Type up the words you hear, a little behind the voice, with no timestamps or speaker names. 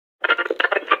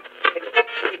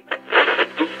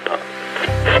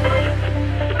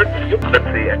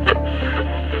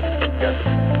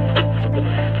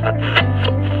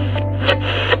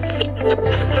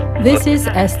This is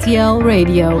StL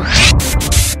Radio.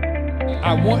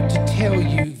 I want to tell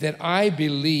you that I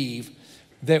believe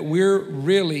that we're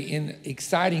really in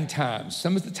exciting times.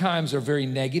 Some of the times are very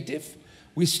negative.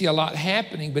 We see a lot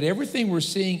happening, but everything we're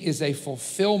seeing is a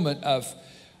fulfillment of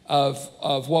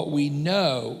what we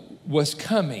know was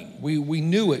coming. We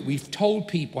knew it. We've told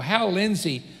people. Hal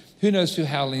Lindsey, who knows who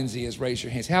Hal Lindsey is? Raise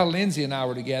your hands. Hal Lindsey and I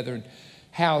were together, and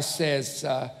Hal says,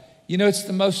 it's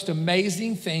the most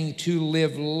amazing thing to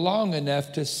live long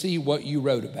enough to see what you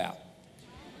wrote about.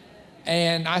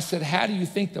 And I said, how do you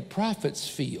think the prophets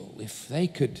feel if they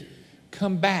could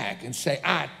come back and say,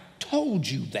 I told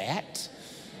you that.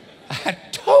 I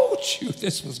told you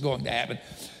this was going to happen.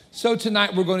 So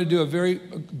tonight we're going to do a very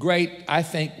great, I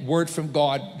think, word from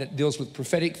God that deals with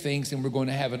prophetic things, and we're going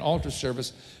to have an altar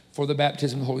service for the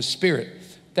baptism of the Holy Spirit.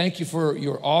 Thank you for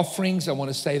your offerings. I want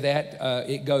to say that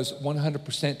it goes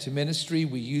 100% to ministry.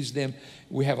 We use them.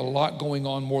 We have a lot going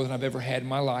on, more than I've ever had in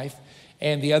my life.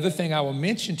 And the other thing I will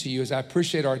mention to you is I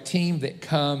appreciate our team that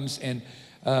comes and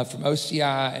from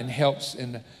OCI and helps.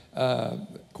 And of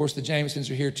course, the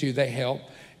Jamesons are here too. They help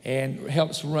and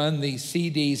helps run the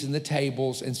CDs and the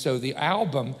tables. And so the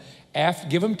album,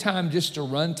 give them time just to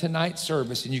run tonight's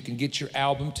service, and you can get your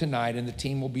album tonight, and the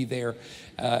team will be there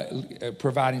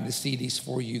providing the CDs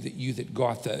for you that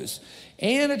got those.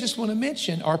 And I just want to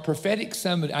mention our prophetic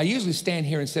summit. I usually stand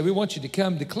here and say, we want you to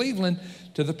come to Cleveland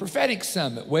to the prophetic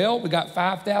summit. Well, we got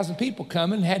 5,000 people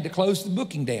coming, had to close the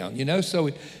booking down, so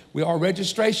our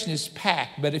registration is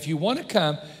packed. But if you want to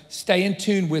come, stay in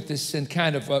tune with us and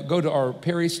kind of go to our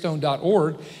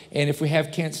perrystone.org. And if we have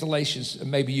cancellations,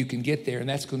 maybe you can get there. And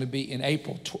that's going to be in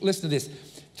April. Listen to this,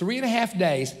 3.5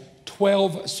 days,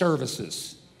 12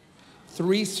 services,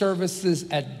 3 services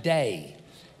a day.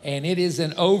 And it is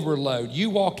an overload. You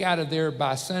walk out of there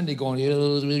by Sunday going, you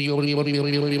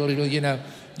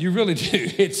really do.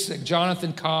 It's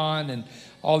Jonathan Kahn and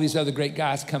all these other great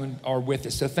guys coming are with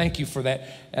us. So thank you for that.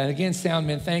 And again,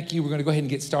 Soundman, thank you. We're going to go ahead and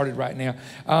get started right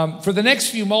now. For the next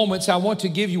few moments, I want to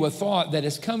give you a thought that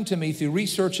has come to me through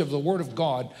research of the Word of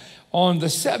God on the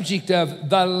subject of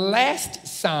the last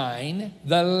sign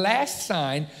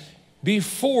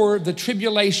before the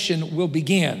tribulation will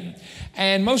begin.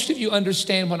 And most of you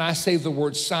understand when I say the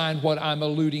word sign, what I'm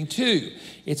alluding to.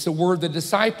 It's a word the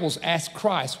disciples asked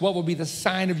Christ, what will be the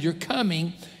sign of your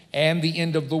coming and the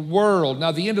end of the world?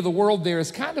 Now, the end of the world there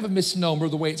is kind of a misnomer,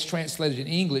 the way it's translated in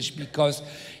English, because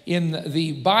in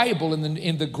the Bible,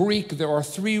 in the Greek, there are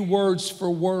 3 words for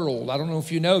world. I don't know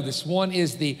if you know this. One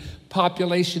is the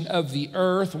population of the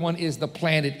earth, one is the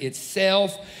planet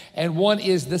itself, and one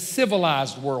is the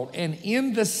civilized world. And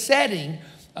in the setting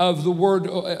of the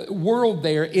word world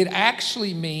there, it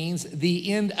actually means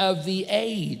the end of the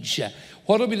age.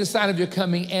 What will be the sign of your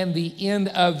coming and the end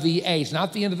of the age?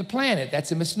 Not the end of the planet,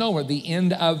 that's a misnomer. The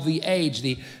end of the age,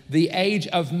 the age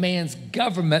of man's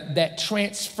government that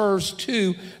transfers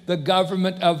to the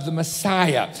government of the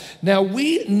Messiah. Now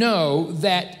we know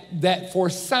that for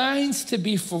signs to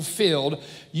be fulfilled,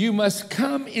 you must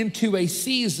come into a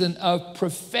season of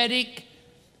prophetic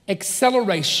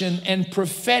acceleration and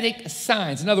prophetic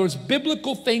signs. In other words,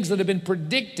 biblical things that have been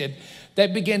predicted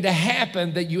that begin to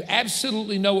happen that you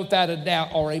absolutely know without a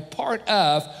doubt are a part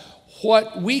of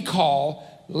what we call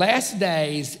last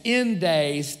days, end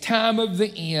days, time of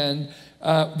the end,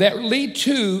 that lead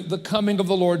to the coming of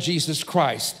the Lord Jesus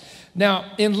Christ.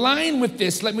 Now, in line with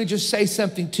this, let me just say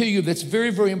something to you that's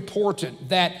very, very important,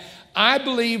 that I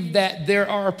believe that there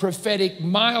are prophetic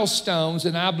milestones,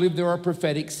 and I believe there are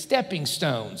prophetic stepping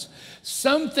stones.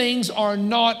 Some things are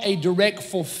not a direct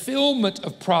fulfillment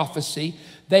of prophecy.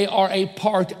 They are a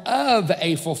part of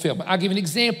a fulfillment. I'll give you an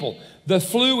example. The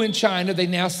flu in China, they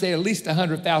now say at least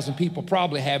 100,000 people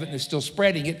probably have it, and they're still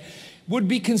spreading it, would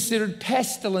be considered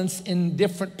pestilence in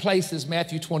different places.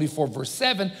 Matthew 24, verse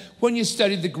 7, when you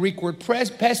study the Greek word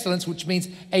pestilence, which means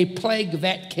a plague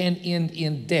that can end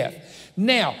in death.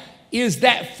 Now, is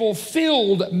that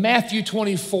fulfilled, Matthew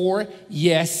 24?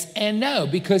 Yes and no,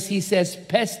 because he says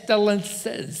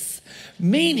pestilences,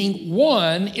 meaning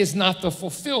one is not the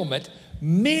fulfillment.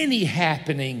 Many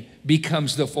happening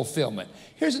becomes the fulfillment.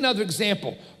 Here's another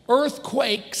example.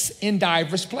 Earthquakes in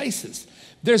diverse places.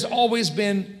 There's always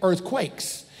been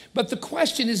earthquakes. But the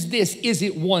question is this, is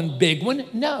it one big one?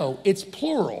 No, it's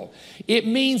plural. It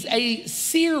means a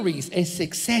series, a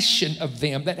succession of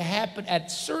them that happen at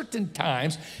certain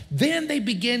times. Then they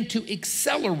begin to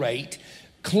accelerate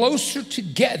closer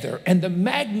together, and the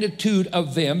magnitude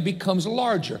of them becomes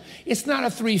larger. It's not a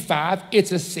 3-5,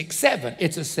 it's a 6-7,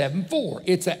 it's a 7-4,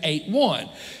 it's a 8-1.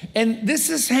 And this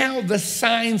is how the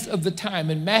signs of the time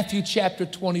in Matthew chapter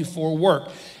 24 work.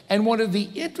 And one of the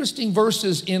interesting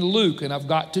verses in Luke, and I've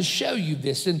got to show you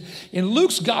this, in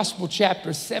Luke's Gospel,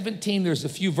 chapter 17, there's a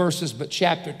few verses, but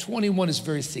chapter 21 is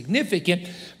very significant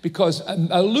because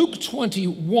Luke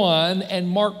 21 and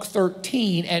Mark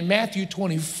 13 and Matthew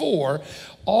 24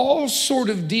 all sort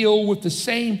of deal with the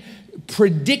same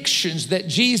predictions that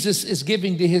Jesus is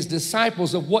giving to his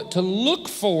disciples of what to look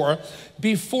for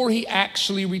before he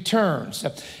actually returns.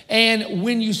 And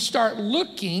when you start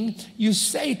looking, you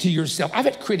say to yourself, I've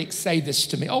had critics say this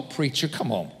to me, oh, preacher,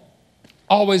 come on.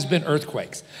 Always been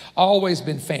earthquakes, always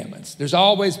been famines. There's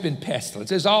always been pestilence.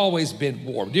 There's always been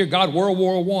war. Dear God, World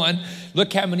War I,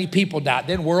 look how many people died.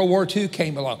 Then World War II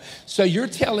came along. So you're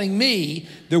telling me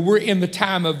that we're in the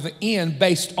time of the end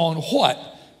based on what?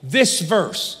 This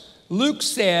verse. Luke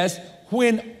says,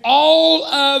 when all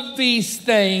of these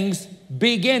things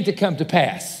begin to come to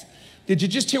pass. Did you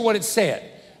just hear what it said?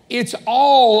 It's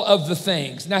all of the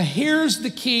things. Now here's the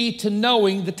key to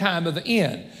knowing the time of the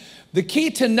end. The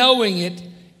key to knowing it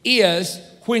is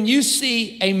when you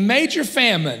see a major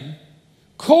famine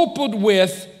coupled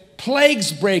with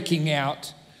plagues breaking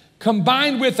out,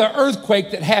 combined with an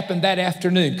earthquake that happened that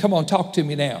afternoon. Come on, talk to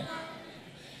me now.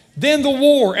 Then the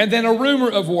war, and then a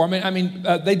rumor of war.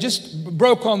 They just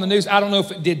broke on the news. I don't know if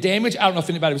it did damage. I don't know if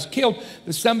anybody was killed,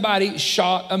 but somebody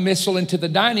shot a missile into the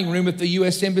dining room at the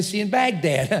U.S. Embassy in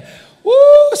Baghdad. Woo,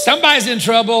 somebody's in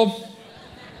trouble.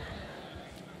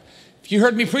 If you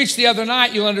heard me preach the other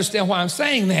night, you'll understand why I'm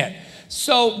saying that.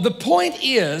 So the point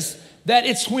is that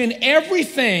it's when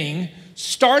everything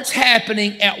starts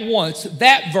happening at once,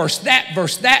 that verse, that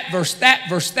verse, that verse, that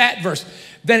verse, that verse,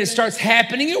 then it starts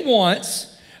happening at once.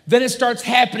 Then it starts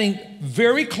happening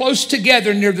very close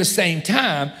together near the same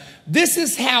time. This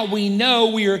is how we know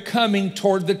we are coming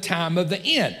toward the time of the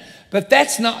end. But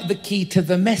that's not the key to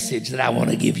the message that I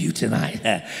want to give you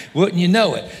tonight. Wouldn't you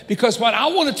know it? Because what I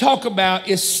want to talk about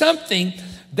is something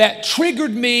that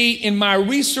triggered me in my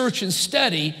research and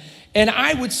study. And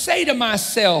I would say to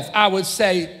myself,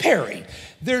 Perry,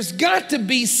 there's got to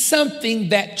be something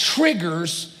that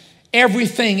triggers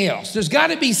everything else. There's got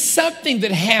to be something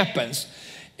that happens.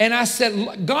 And I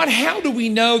said, God, how do we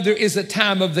know there is a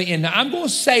time of the end? Now, I'm going to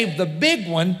save the big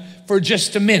one for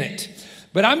just a minute.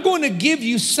 But I'm going to give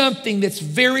you something that's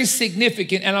very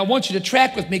significant. And I want you to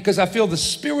track with me because I feel the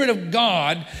Spirit of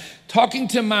God talking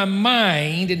to my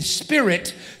mind and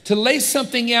spirit to lay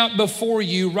something out before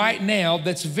you right now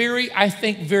that's very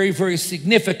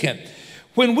significant.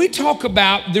 When we talk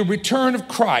about the return of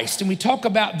Christ and we talk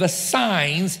about the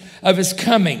signs of his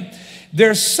coming,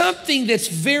 there's something that's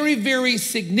very, very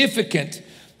significant.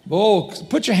 Oh,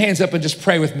 put your hands up and just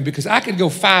pray with me because I could go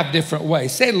 5 different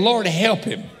ways. Say, Lord, help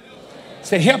him.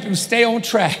 Say, help him stay on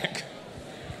track.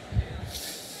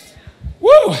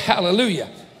 Woo, hallelujah.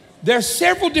 There's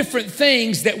several different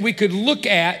things that we could look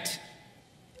at.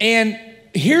 And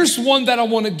here's one that I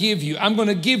want to give you. I'm going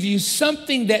to give you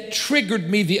something that triggered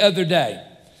me the other day.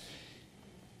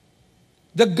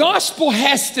 The gospel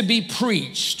has to be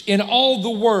preached in all the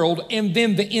world, and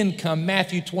then the end come,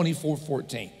 Matthew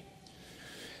 24:14.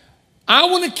 I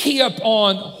want to key up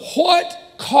on what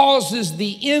causes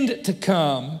the end to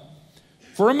come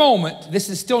for a moment. This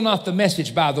is still not the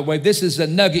message, by the way. This is a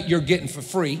nugget you're getting for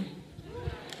free.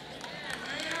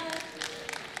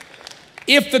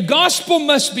 If the gospel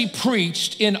must be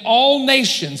preached in all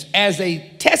nations as a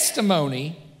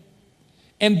testimony,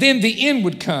 and then the end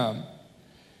would come,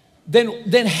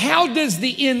 then how does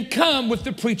the end come with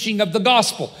the preaching of the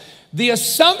gospel? The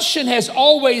assumption has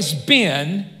always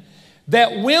been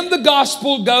that when the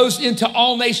gospel goes into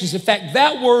all nations, in fact,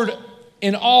 that word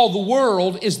in all the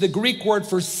world is the Greek word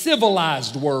for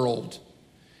civilized world.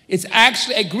 It's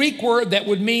actually a Greek word that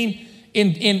would mean,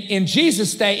 in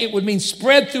Jesus' day, it would mean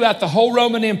spread throughout the whole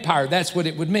Roman Empire. That's what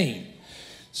it would mean.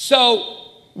 So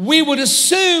we would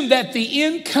assume that the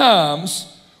end comes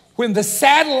when the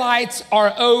satellites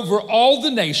are over all the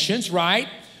nations, right?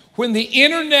 When the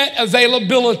internet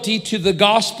availability to the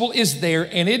gospel is there,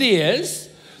 and it is.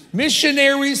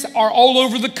 Missionaries are all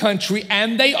over the country,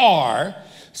 and they are.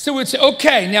 So it's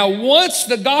okay. Now, once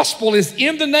the gospel is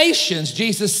in the nations,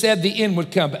 Jesus said the end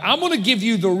would come. But I'm going to give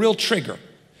you the real trigger.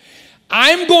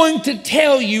 I'm going to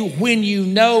tell you when you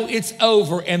know it's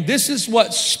over, and this is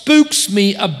what spooks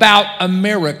me about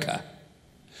America.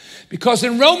 Because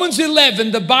in Romans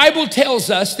 11, the Bible tells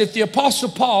us that the Apostle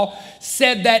Paul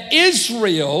said that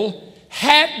Israel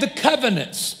had the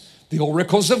covenants, the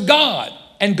oracles of God,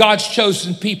 and God's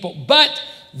chosen people, but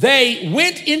they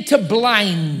went into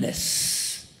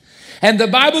blindness. And the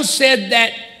Bible said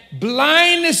that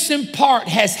blindness in part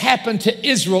has happened to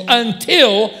Israel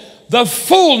until the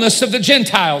fullness of the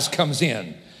Gentiles comes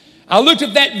in. I looked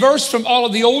at that verse from all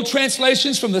of the old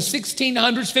translations from the 1600s,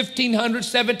 1500s,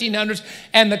 1700s,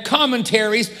 and the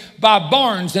commentaries by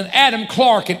Barnes and Adam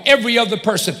Clark and every other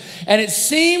person. And it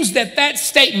seems that that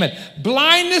statement,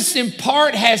 blindness in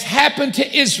part has happened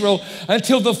to Israel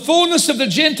until the fullness of the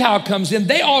Gentile comes in.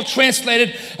 They all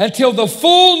translated until the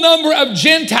full number of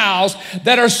Gentiles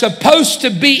that are supposed to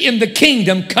be in the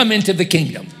kingdom come into the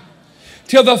kingdom.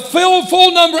 Till the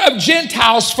full number of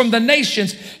Gentiles from the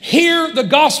nations hear the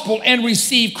gospel and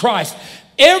receive Christ.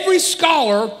 Every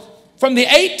scholar from the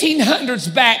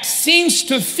 1800s back seems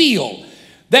to feel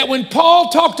that when Paul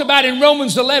talked about in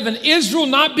Romans 11, Israel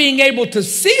not being able to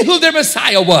see who their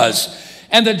Messiah was,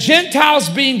 and the Gentiles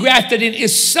being grafted in,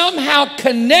 is somehow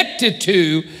connected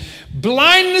to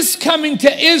blindness coming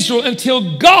to Israel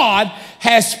until God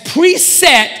has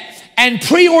preset and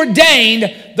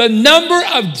preordained the number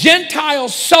of Gentile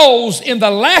souls in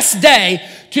the last day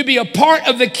to be a part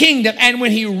of the kingdom. And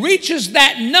when he reaches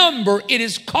that number, it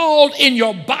is called in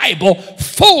your Bible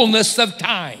fullness of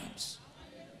times.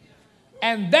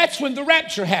 And that's when the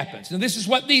rapture happens. And this is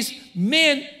what these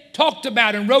men talked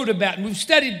about and wrote about, and we've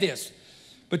studied this.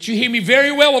 But you hear me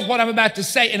very well with what I'm about to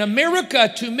say. And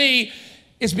America, to me,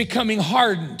 is becoming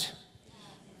hardened.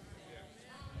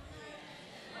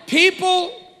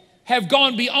 People have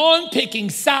gone beyond picking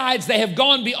sides. They have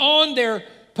gone beyond their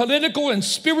political and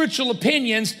spiritual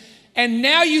opinions. And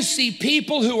now you see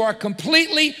people who are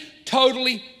completely,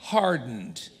 totally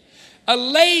hardened. A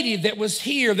lady that was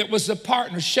here, that was a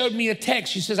partner, showed me a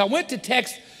text. She says, I went to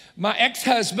text my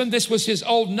ex-husband. This was his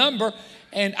old number.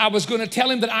 And I was going to tell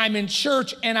him that I'm in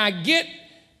church. And I get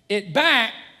it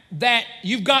back that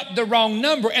you've got the wrong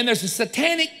number. And there's a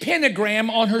satanic pentagram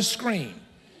on her screen.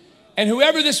 And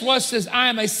whoever this was says, I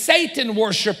am a Satan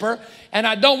worshiper, and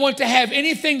I don't want to have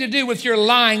anything to do with your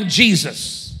lying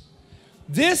Jesus.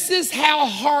 This is how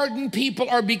hardened people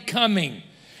are becoming.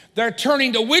 They're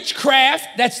turning to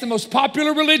witchcraft. That's the most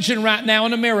popular religion right now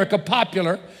in America,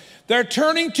 popular. They're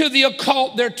turning to the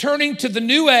occult. They're turning to the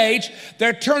New Age.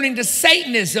 They're turning to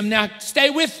Satanism. Now, stay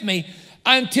with me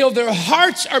until their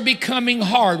hearts are becoming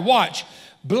hard. Watch.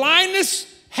 Blindness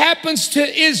happens to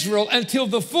Israel until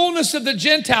the fullness of the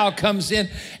Gentile comes in.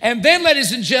 And then,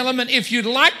 ladies and gentlemen, if you'd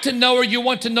like to know or you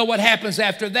want to know what happens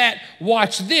after that,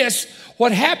 watch this.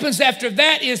 What happens after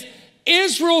that is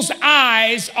Israel's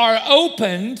eyes are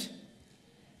opened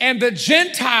and the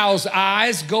Gentiles'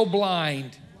 eyes go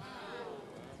blind.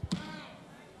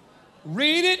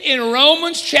 Read it in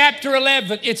Romans chapter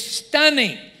 11. It's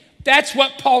stunning. That's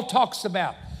what Paul talks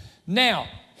about. Now,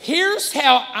 here's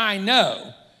how I know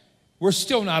we're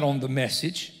still not on the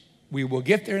message. We will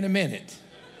get there in a minute.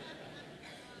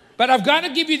 But I've got to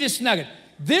give you this nugget.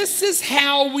 This is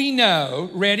how we know,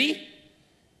 ready,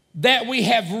 that we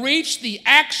have reached the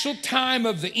actual time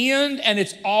of the end and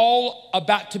it's all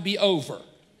about to be over.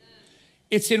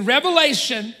 It's in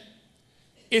Revelation.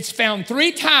 It's found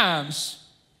 3 times,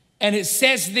 and it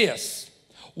says this.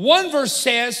 One verse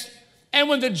says, and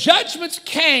when the judgments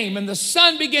came and the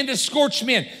sun began to scorch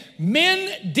men,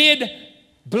 men did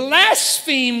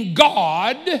blaspheme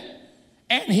God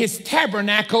and his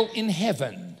tabernacle in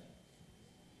heaven.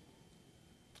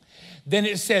 Then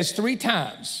it says 3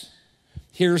 times,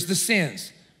 here's the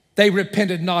sins. They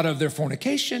repented not of their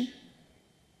fornication,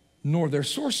 nor their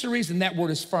sorceries, and that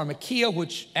word is pharmakia,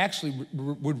 which actually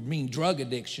would mean drug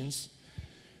addictions.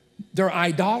 Their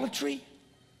idolatry.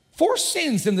 4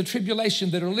 sins in the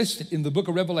tribulation that are listed in the book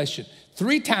of Revelation.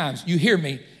 3 times, you hear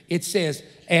me, it says,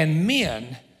 and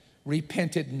men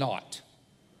repented not.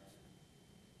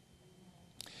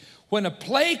 When a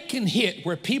plague can hit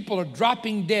where people are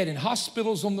dropping dead in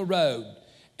hospitals on the road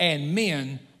and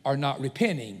men are not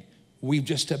repenting, we've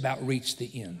just about reached the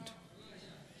end.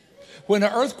 When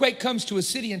an earthquake comes to a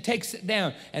city and takes it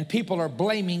down and people are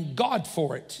blaming God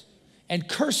for it and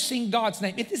cursing God's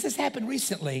name. This has happened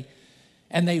recently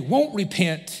and they won't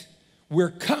repent. We're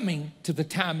coming to the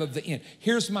time of the end.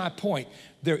 Here's my point.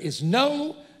 There is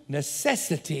no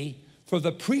necessity for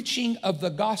the preaching of the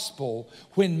gospel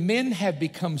when men have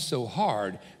become so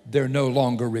hard, they're no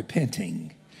longer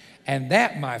repenting. And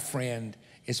that, my friend,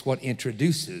 is what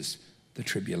introduces the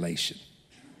tribulation.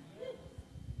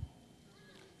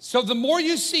 So the more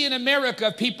you see in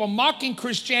America people mocking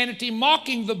Christianity,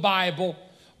 mocking the Bible,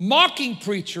 mocking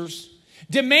preachers,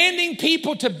 demanding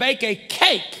people to bake a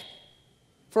cake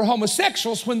for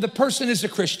homosexuals when the person is a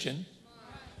Christian,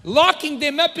 locking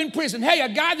them up in prison. Hey, a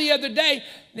guy the other day,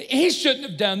 he shouldn't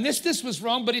have done this. This was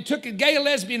wrong, but he took a gay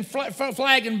lesbian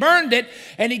flag and burned it,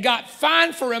 and he got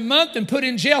fined for a month and put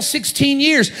in jail 16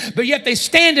 years. But yet they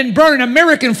stand and burn an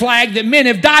American flag that men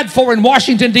have died for in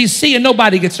Washington, D.C., and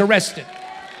nobody gets arrested.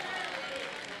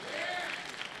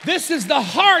 This is the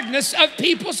hardness of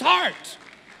people's hearts.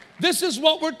 This is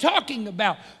what we're talking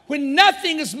about. When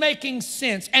nothing is making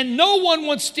sense and no one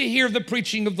wants to hear the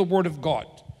preaching of the Word of God.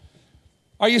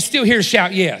 Are you still here?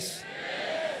 Shout yes. Yes.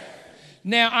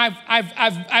 Now,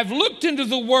 I've looked into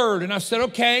the Word and I've said,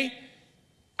 okay,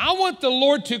 I want the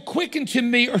Lord to quicken to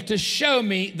me or to show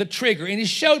me the trigger. And He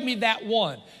showed me that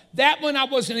one. That one I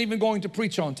wasn't even going to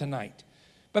preach on tonight.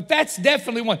 But that's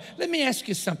definitely one. Let me ask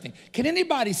you something. Can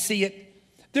anybody see it?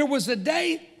 There was a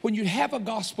day when you'd have a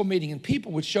gospel meeting and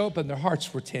people would show up and their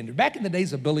hearts were tender. Back in the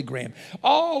days of Billy Graham,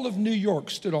 all of New York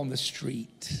stood on the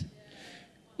street.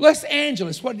 Los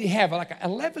Angeles, what did he have? Like an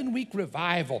 11-week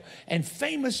revival and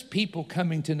famous people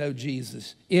coming to know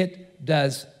Jesus. It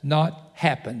does not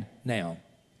happen now.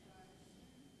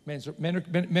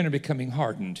 Men are becoming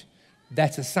hardened.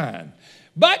 That's a sign.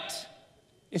 But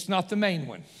it's not the main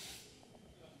one.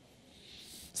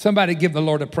 Somebody give the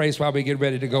Lord a praise while we get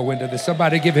ready to go into this.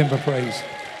 Somebody give Him a praise.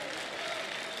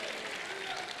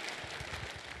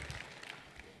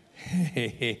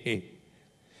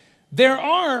 There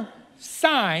are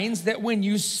signs that when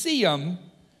you see them,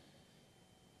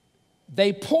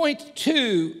 they point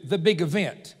to the big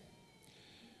event.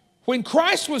 When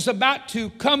Christ was about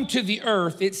to come to the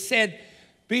earth, it said,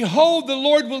 behold, the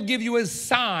Lord will give you a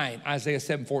sign, Isaiah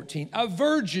 7:14. A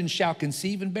virgin shall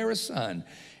conceive and bear a son,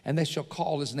 and they shall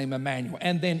call his name Emmanuel.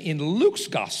 And then in Luke's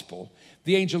gospel,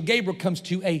 the angel Gabriel comes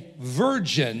to a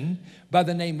virgin by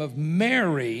the name of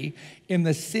Mary in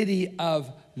the city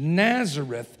of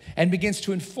Nazareth and begins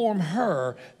to inform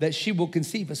her that she will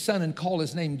conceive a son and call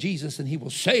his name Jesus, and he will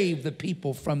save the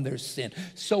people from their sin.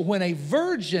 So when a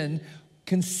virgin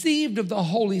conceived of the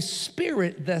Holy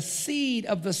Spirit, the seed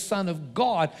of the Son of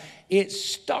God, it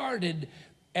started,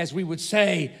 as we would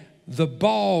say, the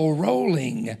ball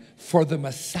rolling for the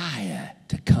Messiah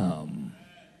to come.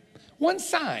 One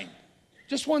sign,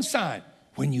 just one sign.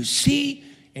 When you see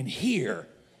and hear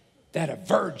that a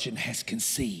virgin has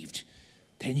conceived,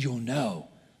 then you'll know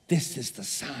this is the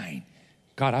sign.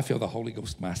 God, I feel the Holy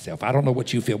Ghost myself. I don't know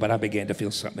what you feel, but I began to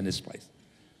feel something in this place.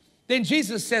 Then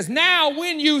Jesus says, now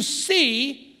when you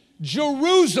see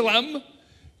Jerusalem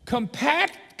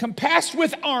compassed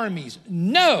with armies,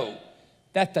 know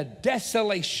that the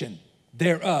desolation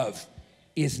thereof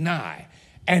is nigh.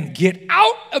 And get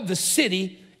out of the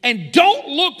city and don't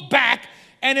look back.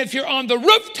 And if you're on the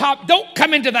rooftop, don't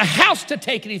come into the house to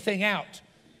take anything out.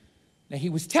 Now, he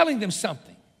was telling them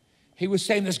something. He was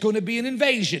saying there's going to be an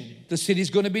invasion. The city's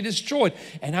going to be destroyed.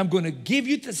 And I'm going to give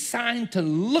you the sign to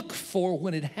look for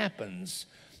when it happens.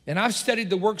 And I've studied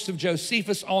the works of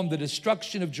Josephus on the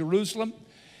destruction of Jerusalem.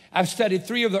 I've studied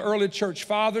 3 of the early church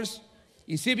fathers.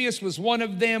 Eusebius was one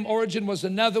of them. Origen was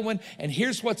another one. And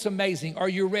here's what's amazing. Are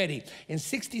you ready? In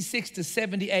 66 to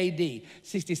 70 AD,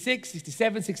 66,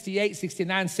 67, 68,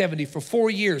 69, 70, for 4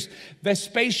 years,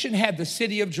 Vespasian had the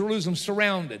city of Jerusalem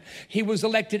surrounded. He was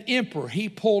elected emperor. He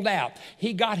pulled out.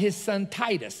 He got his son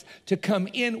Titus to come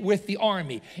in with the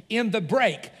army. In the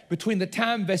break between the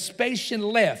time Vespasian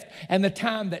left and the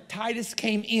time that Titus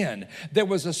came in, there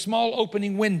was a small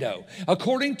opening window.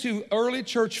 According to early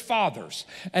church fathers,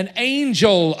 an angel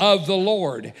of the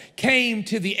Lord came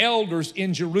to the elders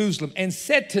in Jerusalem and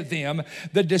said to them,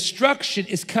 the destruction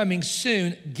is coming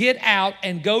soon. Get out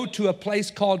and go to a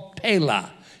place called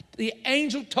Pella. The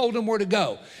angel told them where to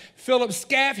go. Philip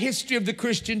Scaff, History of the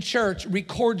Christian Church,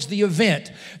 records the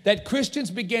event that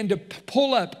Christians began to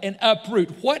pull up and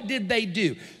uproot. What did they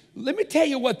do? Let me tell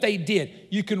you what they did.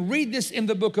 You can read this in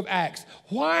the book of Acts.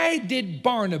 Why did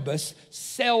Barnabas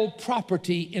sell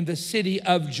property in the city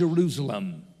of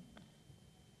Jerusalem?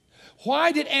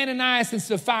 Why did Ananias and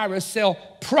Sapphira sell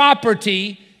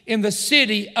property in the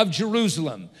city of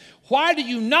Jerusalem? Why do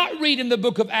you not read in the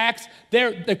book of Acts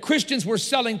the Christians were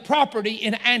selling property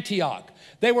in Antioch?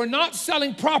 They were not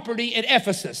selling property at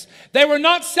Ephesus. They were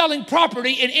not selling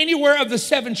property in anywhere of the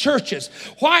 7 churches.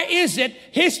 Why is it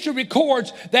history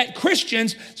records that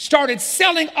Christians started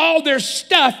selling all their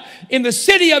stuff in the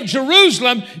city of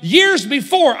Jerusalem years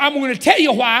before? I'm going to tell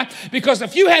you why. Because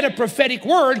if you had a prophetic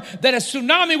word that a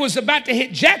tsunami was about to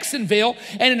hit Jacksonville,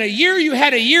 and in a year you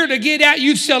had a year to get out,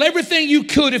 you'd sell everything you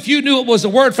could. If you knew it was a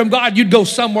word from God, you'd go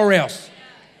somewhere else.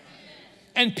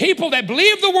 And people that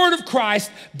believed the word of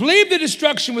Christ, believed the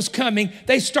destruction was coming,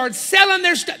 they start selling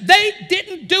their stuff. They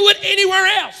didn't do it anywhere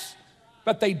else,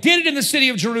 but they did it in the city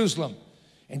of Jerusalem.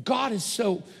 And God is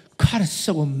so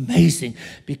amazing,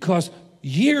 because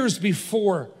years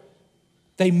before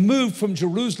they moved from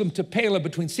Jerusalem to Pella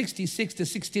between 66 to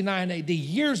 69 AD,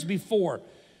 years before,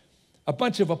 a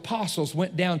bunch of apostles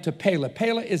went down to Pella.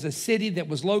 Pella is a city that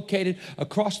was located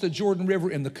across the Jordan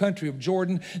River in the country of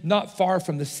Jordan, not far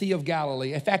from the Sea of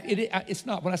Galilee. In fact, it's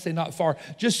not, when I say not far,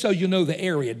 just so you know the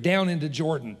area, down into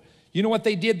Jordan. You know what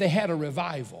they did? They had a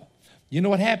revival. You know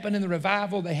what happened in the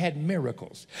revival? They had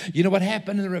miracles. You know what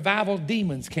happened in the revival?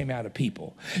 Demons came out of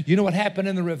people. You know what happened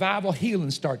in the revival?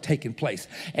 Healings started taking place.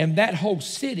 And that whole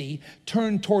city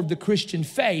turned toward the Christian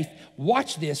faith.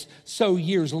 Watch this. So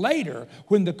years later,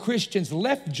 when the Christians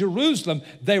left Jerusalem,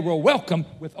 they were welcomed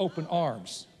with open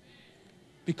arms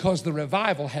because the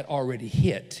revival had already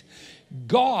hit.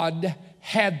 God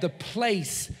had the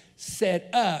place set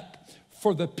up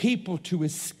for the people to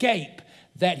escape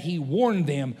that he warned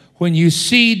them, when you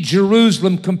see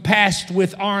Jerusalem compassed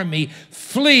with army,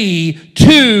 flee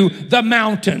to the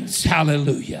mountains.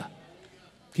 Hallelujah.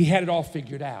 He had it all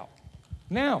figured out.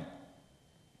 Now,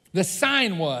 the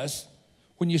sign was,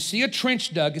 when you see a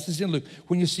trench dug, this is in Luke,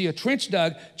 when you see a trench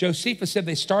dug, Josephus said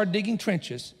they started digging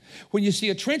trenches. When you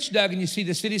see a trench dug and you see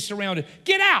the city surrounded,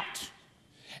 get out.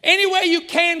 Any way you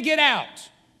can, get out.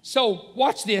 So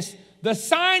watch this. The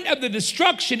sign of the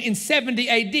destruction in 70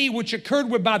 AD, which occurred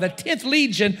by the 10th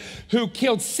Legion, who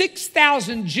killed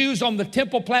 6,000 Jews on the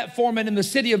temple platform and in the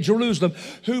city of Jerusalem,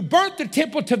 who burnt the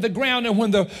temple to the ground, and when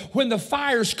the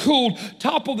fires cooled,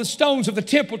 toppled the stones of the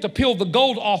temple to peel the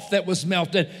gold off that was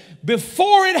melted.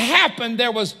 Before it happened,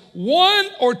 there was 1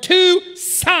 or 2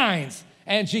 signs.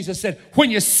 And Jesus said,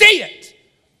 when you see it,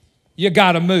 you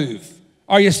got to move.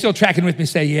 Are you still tracking with me?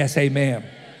 Say yes, amen.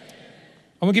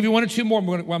 I'm going to give you 1 or 2 more. I'm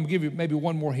going to give you maybe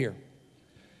 1 more here.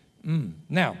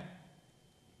 Now,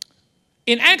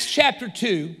 in Acts chapter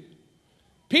 2,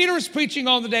 Peter is preaching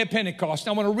on the day of Pentecost.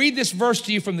 I want to read this verse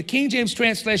to you from the King James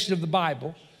translation of the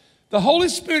Bible. The Holy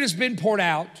Spirit has been poured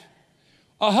out.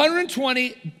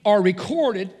 120 are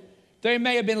recorded. There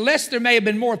may have been less, there may have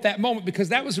been more at that moment, because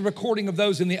that was a recording of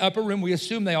those in the upper room. We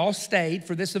assume they all stayed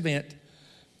for this event.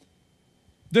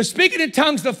 They're speaking in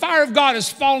tongues. The fire of God has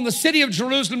fallen. The city of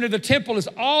Jerusalem near the temple is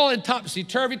all in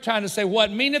topsy-turvy, trying to say, what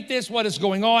meaneth this? What is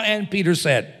going on? And Peter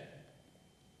said,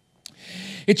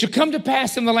 it shall come to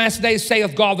pass in the last days,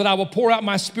 saith God, that I will pour out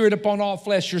my spirit upon all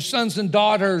flesh. Your sons and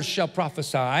daughters shall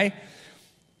prophesy.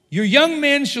 Your young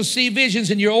men shall see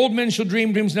visions, and your old men shall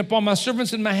dream dreams. And upon my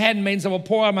servants and my handmaidens I will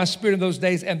pour out my spirit in those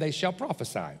days, and they shall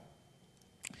prophesy.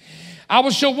 I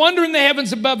will show wonder in the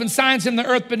heavens above and signs in the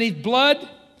earth beneath, blood,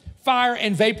 fire,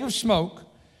 and vapor of smoke.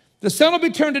 The sun will be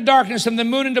turned to darkness and the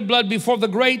moon into blood before the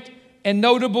great and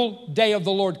notable day of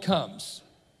the Lord comes.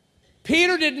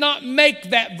 Peter did not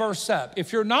make that verse up.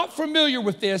 If you're not familiar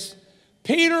with this,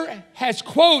 Peter has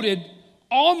quoted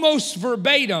almost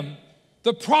verbatim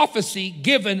the prophecy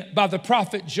given by the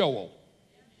prophet Joel.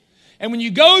 And when you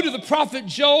go to the prophet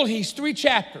Joel, he's 3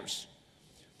 chapters.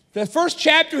 The first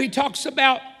chapter, he talks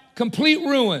about complete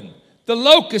ruin. The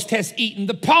locust has eaten,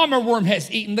 the palmer worm has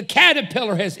eaten, the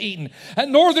caterpillar has eaten. A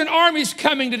northern army's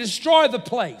coming to destroy the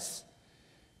place.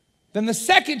 Then the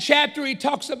second chapter, he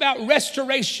talks about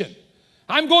restoration.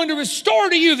 I'm going to restore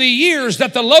to you the years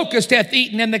that the locust hath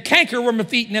eaten, and the cankerworm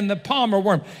hath eaten, and the palmer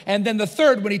worm. And then the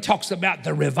third one, he talks about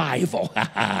the revival.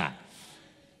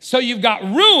 So you've got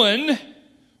ruin,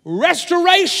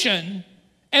 restoration,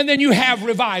 and then you have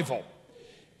revival.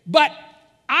 But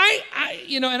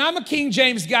and I'm a King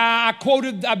James guy.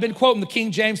 I've been quoting the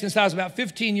King James since I was about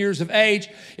 15 years of age.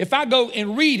 If I go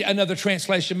and read another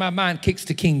translation, my mind kicks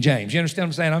to King James. You understand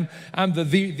what I'm saying? I'm the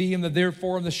thee, and the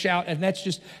therefore, and the shout. And that's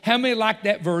just, how many like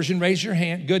that version? Raise your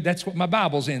hand. Good, that's what my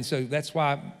Bible's in. So that's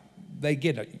why they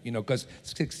get it, because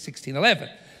 1611.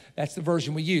 That's the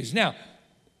version we use. Now,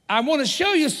 I want to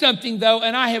show you something, though,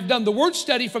 and I have done the word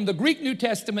study from the Greek New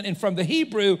Testament and from the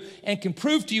Hebrew and can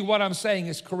prove to you what I'm saying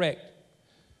is correct.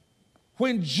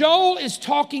 When Joel is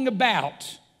talking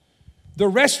about the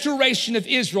restoration of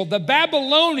Israel, the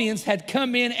Babylonians had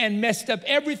come in and messed up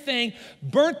everything,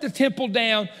 burnt the temple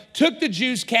down, took the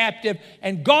Jews captive,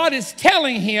 and God is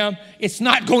telling him it's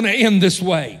not going to end this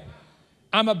way.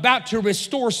 I'm about to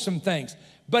restore some things.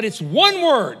 But it's one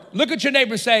word. Look at your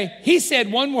neighbor and say, he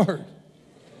said one word.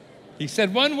 He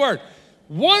said one word.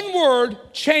 One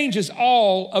word changes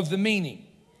all of the meaning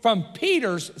from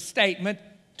Peter's statement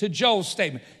to Joel's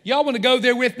statement. Y'all want to go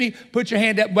there with me? Put your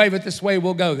hand up, wave it this way,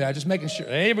 we'll go there. Just making sure.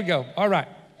 There we go. All right.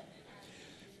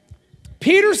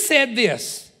 Peter said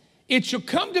this, it shall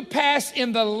come to pass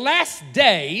in the last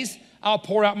days, I'll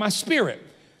pour out my spirit.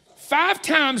 5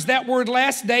 times that word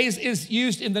last days is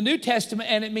used in the New Testament,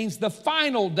 and it means the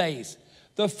final days.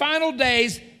 The final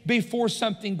days before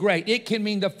something great. It can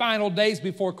mean the final days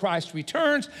before Christ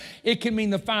returns. It can mean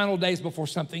the final days before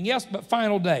something else, but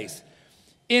final days.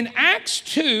 In Acts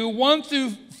 2, 1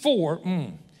 through 4,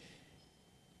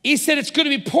 He said it's going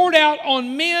to be poured out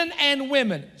on men and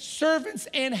women, servants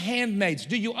and handmaids.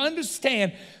 Do you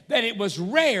understand that it was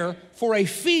rare for a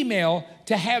female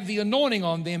to have the anointing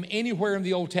on them anywhere in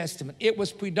the Old Testament? It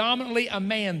was predominantly a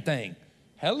man thing.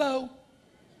 Hello.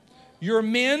 Your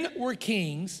men were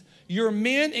kings. Your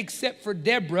men, except for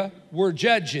Deborah, were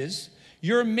judges.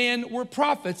 Your men were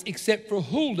prophets, except for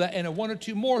Huldah and one or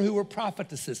two more who were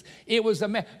prophetesses. It was a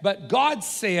man. But God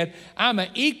said, I'm an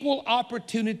equal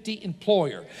opportunity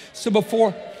employer.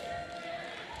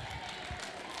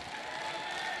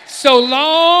 So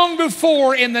long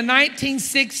before in the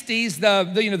 1960s,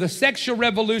 the sexual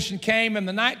revolution came. In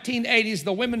the 1980s,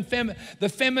 the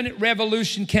feminine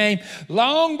revolution came.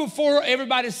 Long before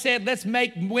everybody said, let's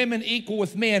make women equal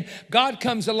with men, God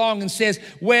comes along and says,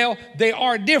 well, they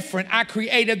are different. I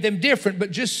created them different.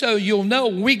 But just so you'll know,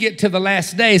 when we get to the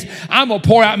last days, I'm going to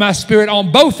pour out my spirit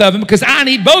on both of them because I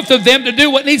need both of them to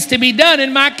do what needs to be done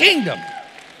in my kingdom.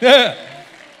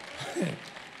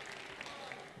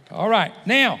 All right.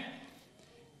 Now,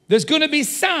 there's going to be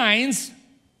signs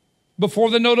before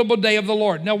the notable day of the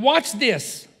Lord. Now watch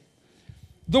this.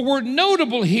 The word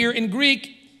notable here in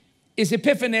Greek is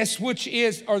epiphanes, which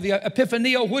is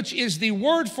the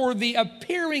word for the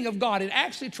appearing of God. It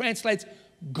actually translates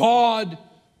God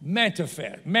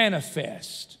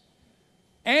manifest.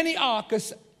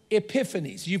 Antiochus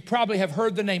Epiphanes. You probably have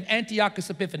heard the name Antiochus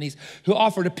Epiphanes, who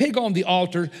offered a pig on the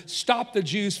altar, stopped the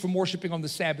Jews from worshiping on the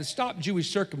Sabbath, stopped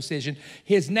Jewish circumcision.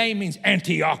 His name means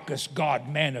Antiochus, God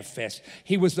manifest.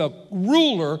 He was a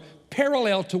ruler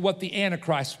parallel to what the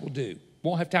Antichrist will do.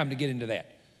 Won't have time to get into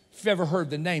that. If you've ever heard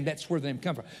the name, that's where the name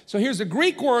comes from. So here's a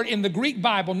Greek word in the Greek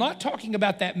Bible, not talking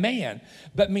about that man,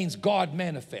 but means God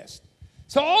manifest.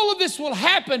 So all of this will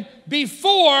happen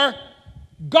before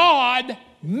God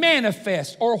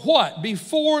manifest, or what?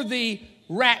 Before the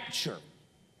rapture.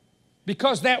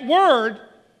 Because that word,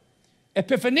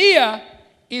 epiphania,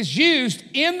 is used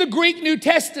in the Greek New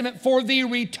Testament for the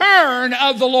return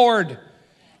of the Lord.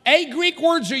 8 Greek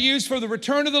words are used for the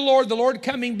return of the Lord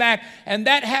coming back, and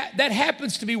that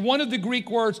happens to be one of the Greek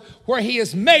words where he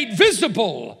is made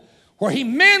visible, where he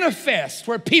manifests,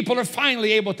 where people are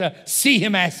finally able to see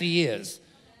him as he is.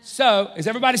 So, is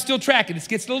everybody still tracking? It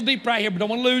gets a little deep right here, but don't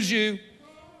want to lose you.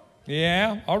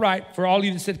 Yeah, all right. For all of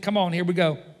you that said, come on, here we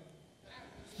go.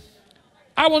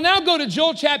 I will now go to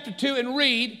Joel chapter 2 and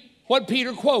read what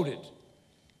Peter quoted.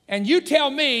 And you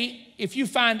tell me if you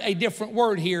find a different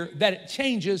word here that it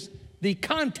changes the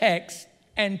context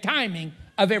and timing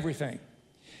of everything.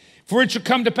 For it shall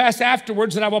come to pass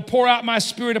afterwards that I will pour out my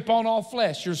spirit upon all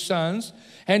flesh. Your sons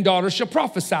and daughters shall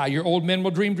prophesy. Your old men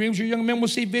will dream dreams. Your young men will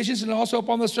see visions. And also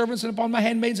upon the servants and upon my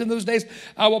handmaids in those days,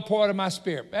 I will pour out of my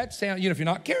spirit. That sounds, if you're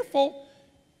not careful,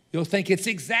 you'll think it's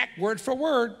exact word for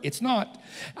word. It's not.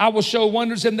 I will show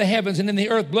wonders in the heavens and in the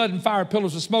earth, blood and fire,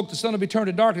 pillars of smoke. The sun will be turned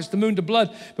to darkness, the moon to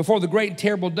blood, before the great and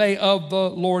terrible day of the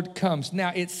Lord comes.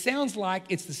 Now, it sounds like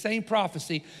it's the same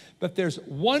prophecy, but there's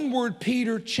one word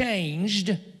Peter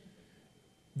changed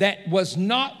that was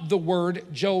not the word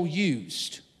Joel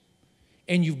used.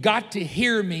 And you've got to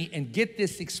hear me and get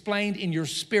this explained in your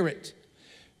spirit.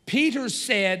 Peter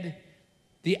said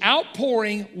the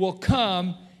outpouring will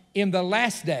come in the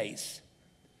last days.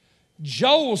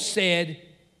 Joel said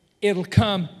it'll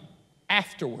come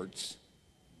afterwards.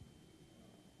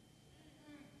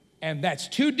 And that's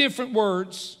two different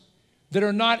words that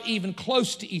are not even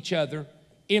close to each other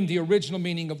in the original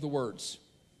meaning of the words.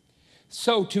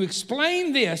 So to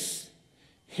explain this,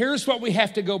 here's what we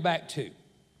have to go back to.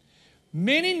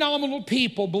 Many nominal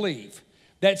people believe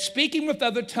that speaking with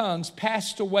other tongues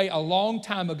passed away a long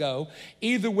time ago,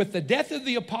 either with the death of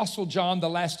the Apostle John, the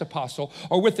last apostle,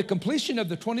 or with the completion of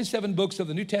the 27 books of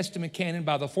the New Testament canon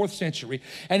by the 4th century.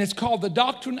 And it's called the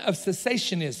doctrine of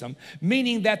cessationism,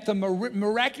 meaning that the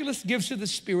miraculous gifts of the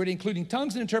Spirit, including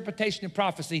tongues and interpretation and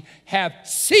prophecy, have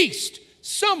ceased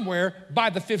somewhere by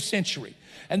the 5th century.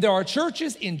 And there are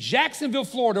churches in Jacksonville,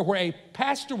 Florida, where a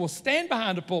pastor will stand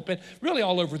behind a pulpit, really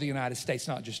all over the United States,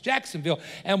 not just Jacksonville,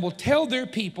 and will tell their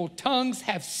people tongues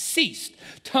have ceased.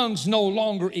 Tongues no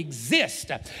longer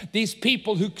exist. These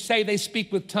people who say they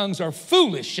speak with tongues are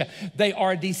foolish. They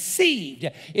are deceived.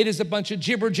 It is a bunch of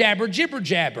jibber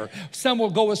jabber. Some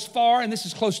will go as far, and this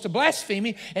is close to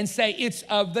blasphemy, and say it's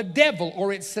of the devil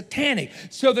or it's satanic.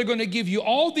 So they're going to give you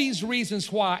all these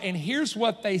reasons why, and here's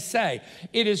what they say.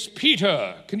 It is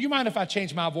Peter. Can you mind if I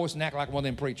change my voice and act like one of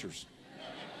them preachers?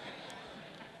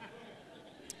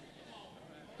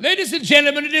 Ladies and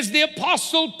gentlemen, it is the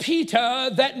Apostle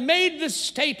Peter that made the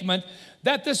statement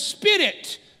that the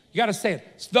Spirit, you got to say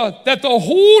it, that the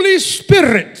Holy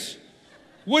Spirit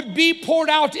would be poured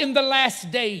out in the last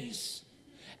days.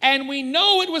 And we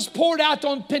know it was poured out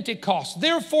on Pentecost.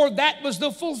 Therefore, that was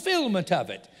the fulfillment of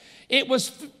it. It was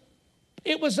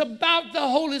about the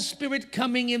Holy Spirit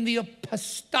coming in the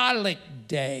apostolic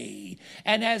day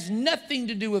and has nothing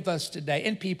to do with us today.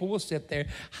 And people will sit there,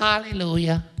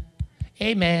 hallelujah,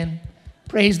 amen,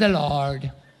 praise the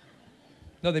Lord.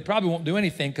 No, they probably won't do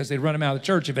anything because they'd run them out of the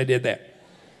church if they did that.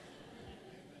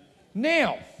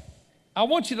 Now, I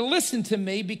want you to listen to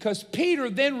me because Peter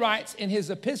then writes in his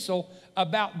epistle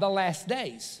about the last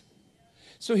days.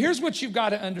 So here's what you've got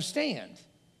to understand.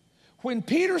 When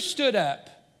Peter stood up,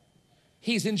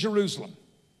 he's in Jerusalem.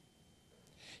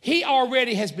 He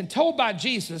already has been told by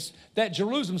Jesus that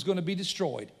Jerusalem's going to be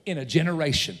destroyed in a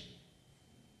generation.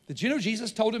 Did you know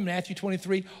Jesus told him in Matthew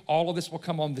 23, all of this will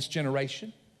come on this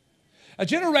generation? A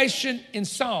generation in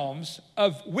Psalms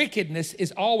of wickedness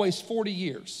is always 40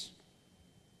 years.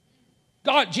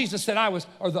 Jesus said,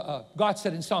 God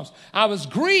said in Psalms, I was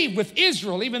grieved with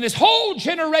Israel, even this whole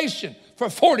generation, for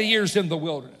 40 years in the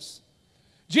wilderness.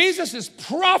 Jesus is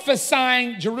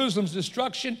prophesying Jerusalem's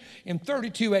destruction in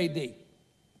 32 AD.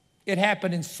 It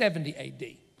happened in 70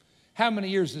 AD. How many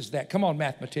years is that? Come on,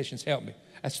 mathematicians, help me.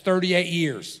 That's 38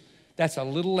 years. That's a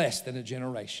little less than a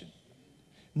generation.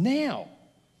 Now,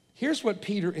 here's what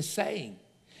Peter is saying.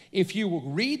 If you will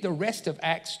read the rest of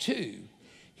Acts 2,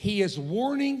 he is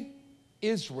warning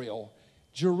Israel,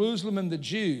 Jerusalem, and the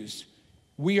Jews,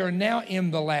 we are now in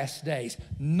the last days.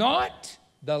 Not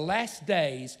the last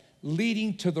days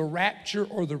leading to the rapture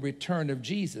or the return of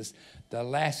Jesus. The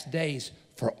last days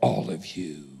for all of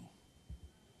you.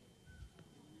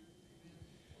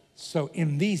 So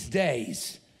in these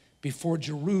days, before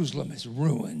Jerusalem is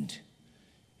ruined,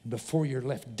 and before you're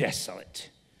left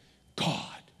desolate,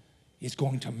 God is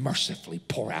going to mercifully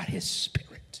pour out his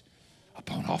Spirit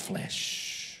upon all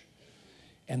flesh.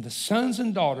 And the sons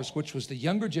and daughters, which was the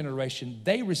younger generation,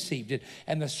 they received it.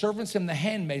 And the servants and the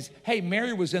handmaids, hey,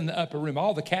 Mary was in the upper room.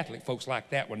 All the Catholic folks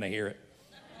like that when they hear it.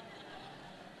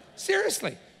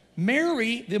 Seriously,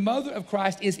 Mary, the mother of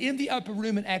Christ, is in the upper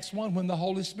room in Acts 1 when the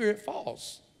Holy Spirit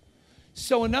falls.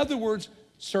 So in other words,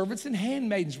 servants and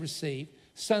handmaidens received,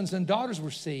 sons and daughters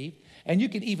received, and you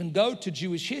can even go to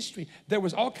Jewish history. There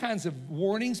was all kinds of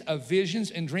warnings of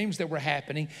visions and dreams that were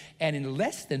happening, and in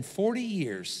less than 40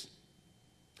 years,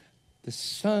 the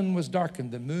sun was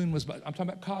darkened, the moon was, I'm talking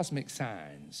about cosmic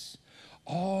signs.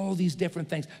 All these different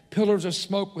things. Pillars of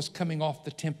smoke was coming off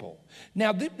the temple.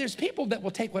 Now, there's people that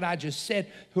will take what I just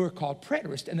said who are called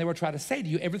preterists, and they will try to say to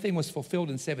you, everything was fulfilled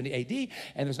in 70 AD,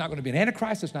 and there's not going to be an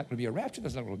Antichrist, there's not going to be a rapture,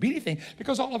 there's not going to be anything,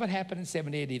 because all of it happened in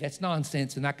 70 AD. That's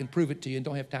nonsense, and I can prove it to you, and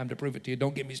don't have time to prove it to you.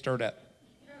 Don't get me stirred up.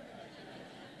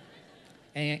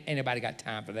 Ain't anybody got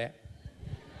time for that?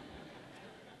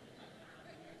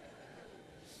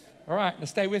 All right, now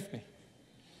stay with me.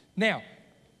 Now,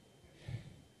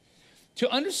 to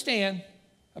understand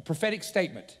a prophetic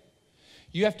statement,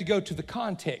 you have to go to the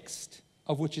context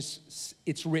of which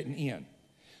it's written in.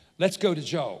 Let's go to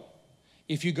Joel.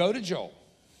 If you go to Joel,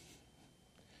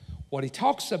 what he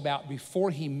talks about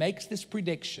before he makes this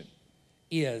prediction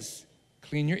is,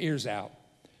 clean your ears out,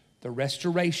 the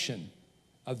restoration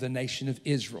of the nation of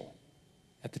Israel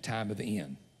at the time of the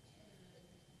end.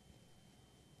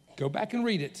 Go back and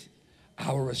read it.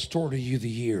 I will restore to you the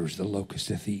years the locust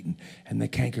hath eaten, and the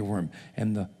cankerworm,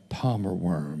 and the palmer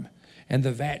worm, and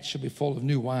the vat shall be full of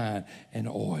new wine and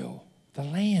oil. The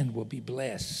land will be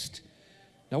blessed.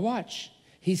 Now watch.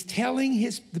 He's telling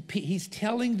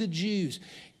the Jews,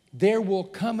 there will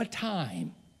come a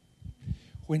time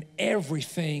when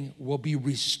everything will be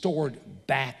restored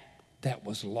back that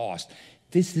was lost.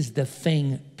 This is the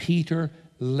thing Peter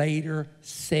later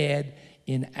said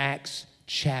in Acts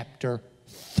chapter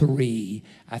 3,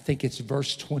 I think it's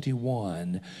verse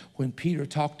 21, when Peter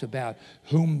talked about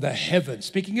whom the heavens,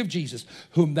 speaking of Jesus,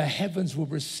 whom the heavens will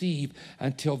receive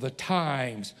until the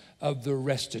times of the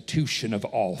restitution of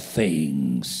all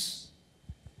things.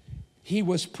 He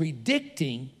was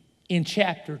predicting in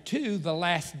chapter 2, the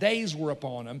last days were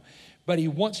upon him, but he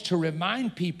wants to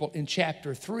remind people in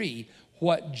chapter 3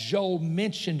 what Joel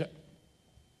mentioned,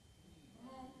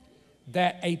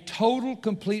 that a total,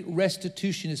 complete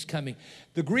restitution is coming.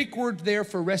 The Greek word there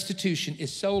for restitution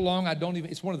is so long,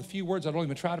 it's one of the few words I don't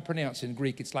even try to pronounce in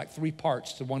Greek. It's like 3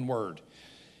 parts to one word.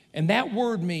 And that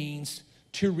word means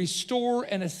to restore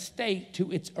an estate to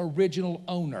its original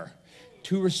owner,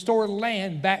 to restore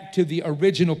land back to the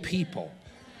original people,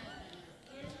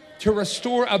 to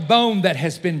restore a bone that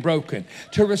has been broken,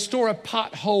 to restore a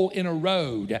pothole in a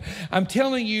road. I'm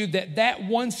telling you that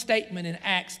one statement in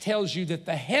Acts tells you that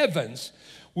the heavens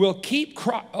will keep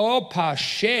that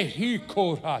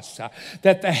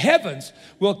the heavens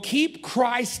will keep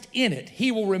Christ in it.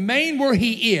 He will remain where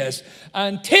he is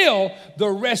until the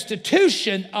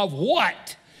restitution of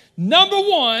what? Number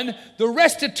one, the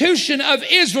restitution of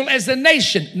Israel as a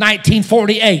nation,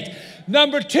 1948.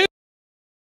 Number two,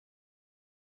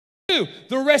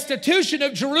 the restitution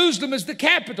of Jerusalem as the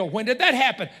capital. When did that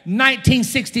happen?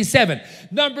 1967.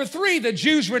 Number three, the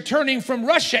Jews returning from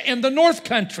Russia in the North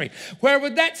Country. Where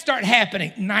would that start happening?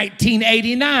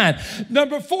 1989.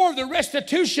 Number four, the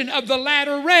restitution of the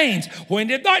latter rains. When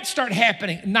did that start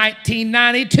happening?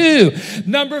 1992.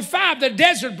 Number five, the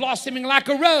desert blossoming like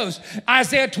a rose.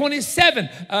 Isaiah 27,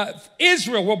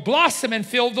 Israel will blossom and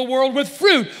fill the world with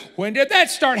fruit. When did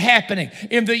that start happening?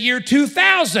 In the year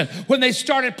 2000, when they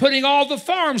started putting all the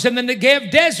farms in the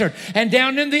Negev desert and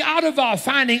down in the Atava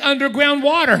finding underground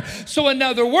water. So in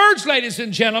other words, ladies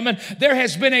and gentlemen, there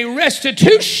has been a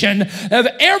restitution of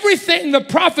everything the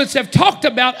prophets have talked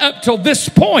about up till this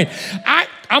point.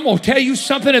 I'm going to tell you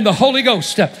something in the Holy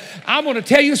Ghost. I'm going to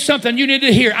tell you something you need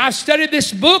to hear. I've studied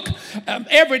this book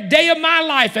every day of my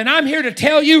life, and I'm here to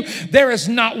tell you there is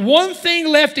not one thing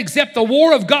left except the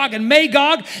war of Gog and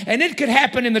Magog, and it could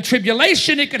happen in the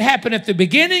tribulation. It could happen at the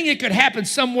beginning. It could happen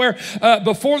somewhere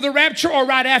before the rapture or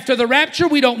right after the rapture.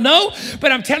 We don't know,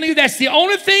 but I'm telling you that's the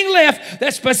only thing left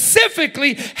that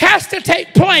specifically has to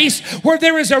take place where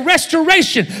there is a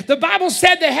restoration. The Bible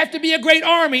said there have to be a great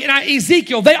army, and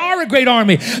Ezekiel, they are a great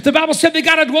army. The Bible said they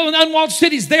got to dwell in unwalled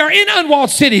cities. They are in unwalled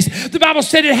cities. The Bible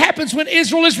said it happens when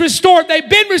Israel is restored. They've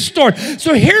been restored.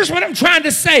 So here's what I'm trying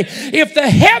to say. If the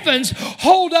heavens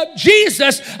hold up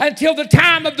Jesus until the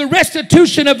time of the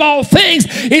restitution of all things,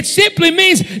 it simply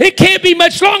means it can't be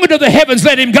much longer till the heavens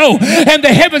let him go and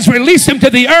the heavens release him to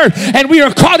the earth and we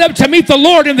are caught up to meet the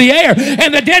Lord in the air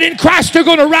and the dead in Christ are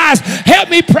going to rise. Help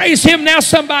me praise him now,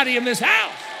 somebody in this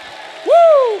house.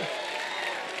 Woo!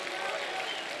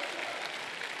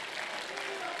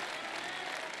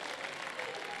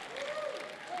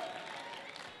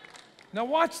 Now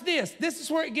watch this. This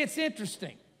is where it gets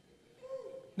interesting.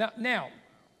 Now,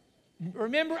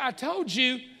 remember I told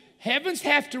you heavens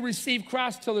have to receive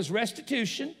Christ till there's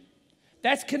restitution.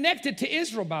 That's connected to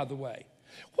Israel, by the way.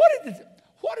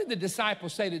 What did the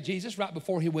disciples say to Jesus right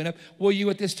before he went up? Will you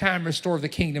at this time restore the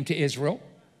kingdom to Israel?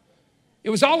 It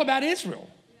was all about Israel.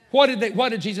 What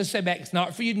did Jesus say back? It's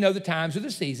not for you to know the times or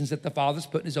the seasons that the Father's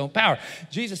put in his own power.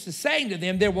 Jesus is saying to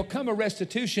them, there will come a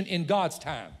restitution in God's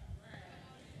time.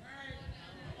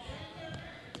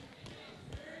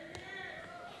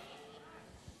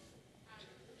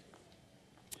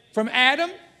 From Adam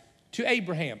to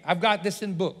Abraham. I've got this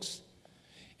in books.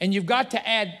 And you've got to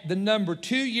add the number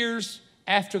 2 years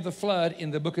after the flood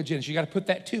in the book of Genesis. You got to put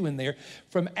that 2 in there.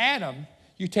 From Adam,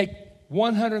 you take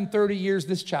 130 years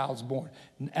this child's born.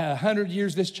 100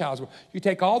 years this child's born. You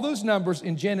take all those numbers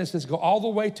in Genesis, go all the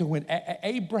way to when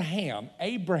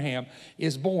Abraham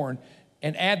is born,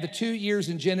 and add the 2 years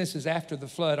in Genesis after the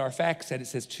flood. Our fact said it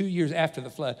says 2 years after the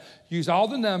flood. Use all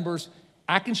the numbers.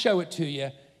 I can show it to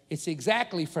you. It's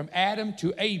exactly from Adam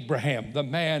to Abraham, the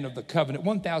man of the covenant,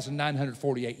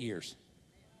 1,948 years.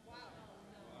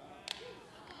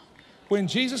 When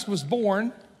Jesus was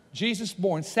born,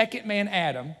 second man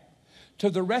Adam, to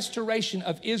the restoration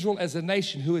of Israel as a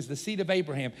nation who is the seed of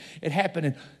Abraham, it happened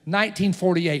in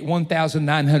 1948,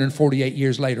 1,948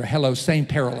 years later. Hello, same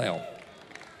parallel.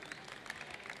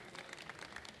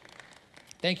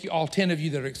 Thank you, all 10 of you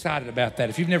that are excited about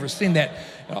that. If you've never seen that,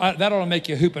 that ought to make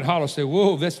you hoop and holler, say,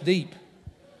 whoa, that's deep.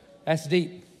 That's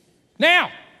deep.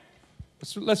 Now,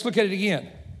 let's look at it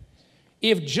again.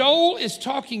 If Joel is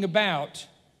talking about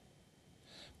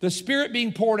the Spirit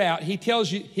being poured out, he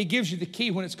tells you, he gives you the key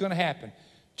when it's going to happen.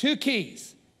 2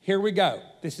 keys. Here we go.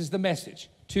 This is the message.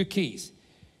 2 keys.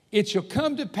 It shall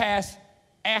come to pass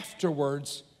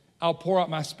afterwards, I'll pour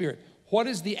out my Spirit. What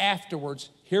is the afterwards?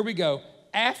 Here we go.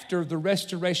 After the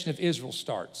restoration of Israel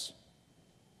starts.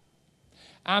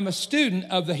 I'm a student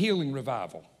of the healing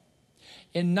revival.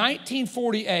 In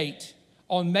 1948,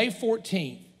 on May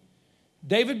 14th,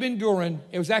 David Ben-Gurion,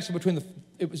 it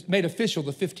was made official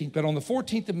the 15th, but on the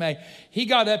 14th of May, he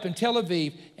got up in Tel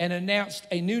Aviv and announced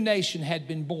a new nation had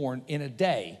been born in a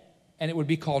day, and it would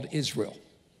be called Israel.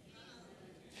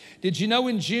 Did you know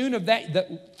in June of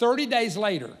that 30 days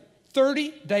later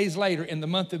in the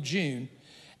month of June,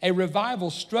 a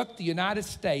revival struck the United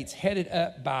States headed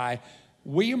up by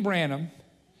William Branham,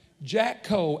 Jack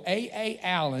Coe, A.A.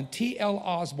 Allen, T.L.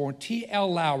 Osborne,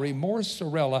 T.L. Lowry, Morris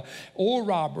Sorella, Oral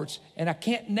Roberts, and I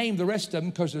can't name the rest of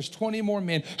them because there's 20 more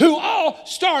men who all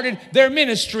started their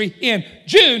ministry in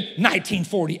June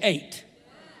 1948.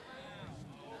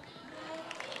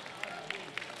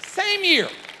 Same year,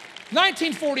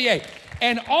 1948.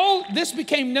 And all this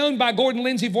became known by Gordon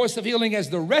Lindsay, Voice of Healing,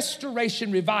 as the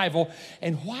Restoration Revival.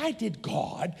 And why did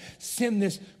God send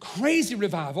this crazy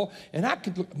revival? And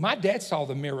my dad saw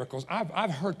the miracles.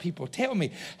 I've heard people tell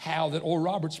me how that Oral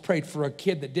Roberts prayed for a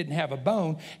kid that didn't have a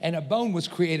bone, and a bone was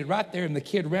created right there, and the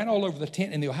kid ran all over the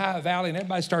tent in the Ohio Valley, and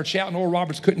everybody started shouting. Oral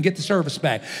Roberts couldn't get the service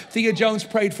back. Thea Jones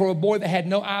prayed for a boy that had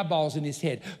no eyeballs in his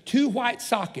head, 2 white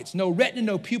sockets, no retina,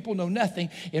 no pupil, no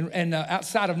nothing,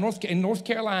 outside of North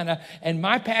Carolina. And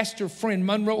my pastor friend,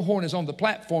 Monroe Horn, is on the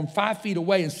platform 5 feet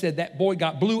away and said that boy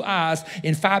got blue eyes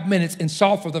in 5 minutes and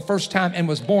saw for the first time and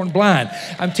was born blind.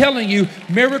 I'm telling you,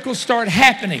 miracles start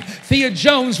happening. Thea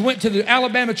Jones went to the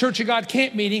Alabama Church of God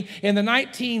camp meeting in the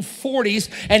 1940s,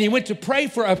 and he went to pray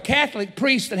for a Catholic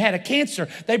priest that had a cancer.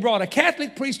 They brought a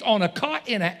Catholic priest on a cot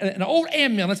in an old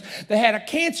ambulance that had a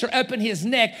cancer up in his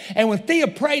neck, and when Thea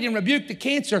prayed and rebuked the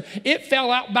cancer, it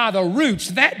fell out by the roots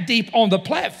that deep on the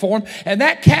platform, and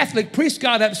that Catholic priest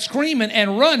got up screaming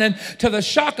and running to the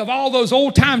shock of all those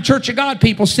old-time Church of God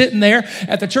people sitting there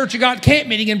at the Church of God camp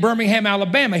meeting in Birmingham,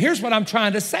 Alabama. Here's what I'm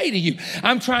trying to say to you.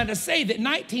 I'm trying to say that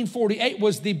 1948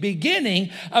 was the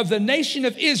beginning of the nation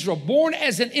of Israel, born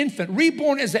as an infant,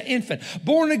 reborn as an infant,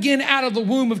 born again out of the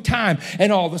womb of time.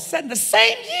 And all of a sudden, the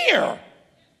same year,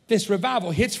 this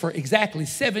revival hits for exactly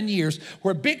 7 years,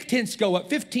 where big tents go up,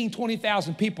 15,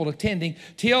 20,000 people attending.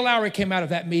 T.L. Lowry came out of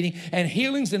that meeting, and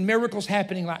healings and miracles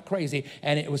happening like crazy.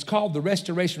 And it was called the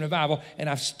Restoration Revival. And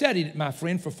I've studied it, my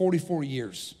friend, for 44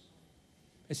 years.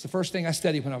 It's the first thing I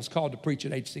studied when I was called to preach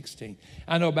at age 16.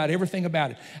 I know about everything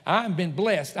about it. I have been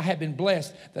blessed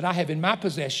that I have in my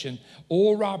possession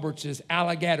Oral Roberts'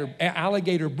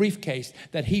 alligator briefcase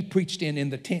that he preached in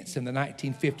the tents in the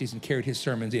 1950s and carried his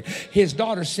sermons in. His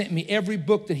daughter sent me every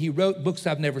book that he wrote, books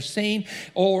I've never seen.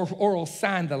 Oral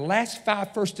signed the last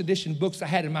 5 first edition books I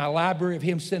had in my library of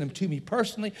him, sent them to me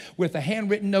personally with a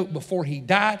handwritten note before he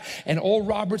died. And Oral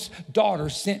Roberts' daughter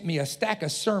sent me a stack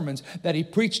of sermons that he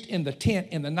preached in the tent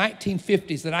in the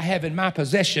 1950s that I have in my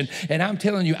possession, and I'm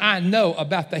telling you, I know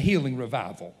about the healing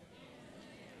revival.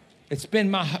 It's been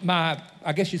my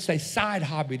I guess you'd say, side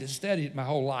hobby to study it my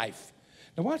whole life.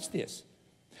 Now watch this.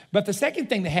 But the second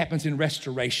thing that happens in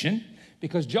restoration,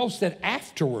 because Joel said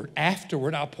afterward,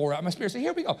 I'll pour out my spirit. So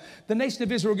here we go. The nation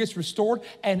of Israel gets restored,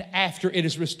 and after it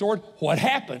is restored, what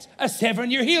happens? A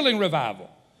 7-year healing revival.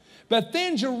 But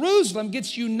then Jerusalem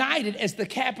gets united as the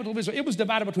capital of Israel. It was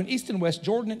divided between east and west,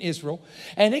 Jordan and Israel.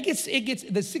 And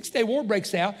the 6 Day War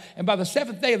breaks out. And by the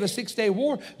 7th day of the 6 Day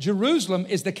War, Jerusalem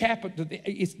is the capital.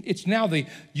 It's now the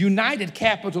united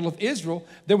capital of Israel.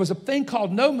 There was a thing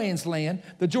called no man's land.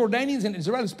 The Jordanians and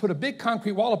Israelis put a big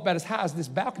concrete wall up about as high as this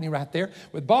balcony right there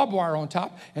with barbed wire on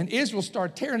top. And Israel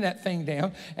started tearing that thing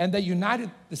down. And they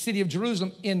united the city of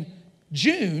Jerusalem in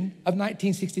June of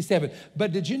 1967.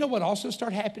 But did you know what also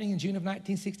started happening in June of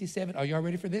 1967? Are y'all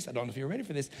ready for this? I don't know if you're ready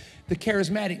for this. The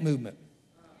charismatic movement.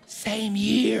 Same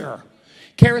year.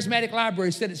 Charismatic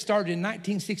Library said it started in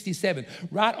 1967,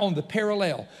 right on the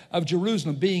parallel of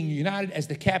Jerusalem being united as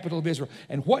the capital of Israel.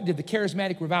 And what did the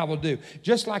charismatic revival do?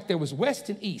 Just like there was west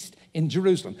and east in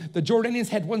Jerusalem, the Jordanians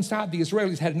had one side, the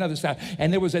Israelis had another side,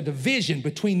 and there was a division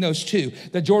between those two.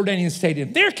 The Jordanians stayed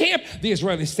in their camp, the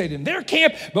Israelis stayed in their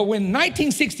camp, but when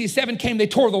 1967 came, they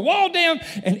tore the wall down,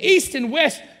 and east and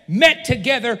west met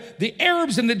together. The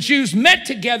Arabs and the Jews met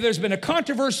together. There's been a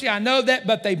controversy, I know that,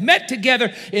 but they met together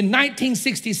in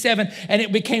 1967, and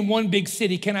it became one big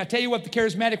city. Can I tell you what the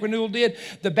charismatic renewal did?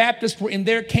 The Baptists were in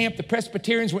their camp, the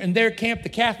Presbyterians were in their camp, the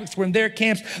Catholics were in their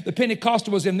camps, the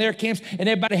Pentecostal was in their camps, and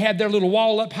everybody had their little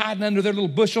wall up hiding under their little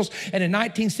bushels. And in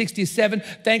 1967,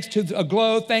 thanks to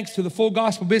Aglow, thanks to the Full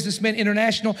Gospel Businessmen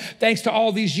International, thanks to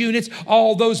all these units,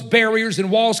 all those barriers and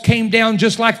walls came down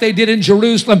just like they did in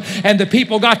Jerusalem, and the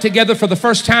people got together for the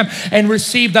first time and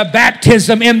received the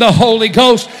baptism in the Holy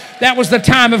Ghost. That was the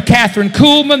time of Catherine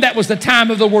Kuhlman. That was the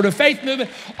time of the Word of Faith movement.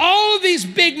 All of these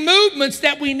big movements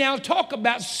that we now talk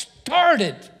about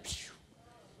started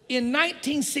in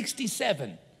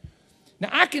 1967. Now,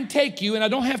 I can take you, and I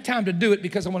don't have time to do it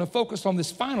because I want to focus on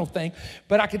this final thing,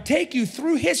 but I can take you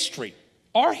through history,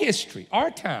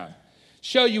 our time,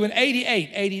 show you in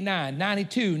 88, 89,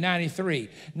 92, 93,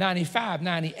 95,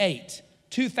 98,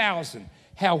 2000,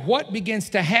 how what begins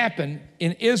to happen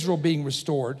in Israel being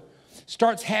restored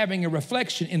starts having a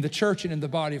reflection in the church and in the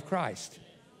body of Christ.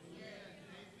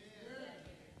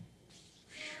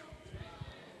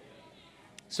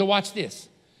 So watch this.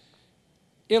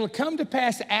 It'll come to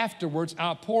pass afterwards,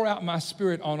 I'll pour out my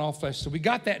spirit on all flesh. So we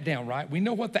got that down, right? We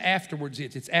know what the afterwards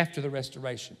is. It's after the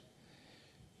restoration.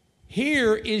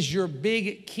 Here is your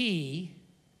big key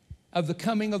of the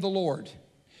coming of the Lord.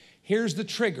 Here's the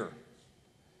trigger.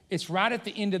 It's right at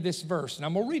the end of this verse, and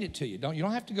I'm going to read it to you. You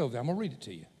don't have to go there. I'm going to read it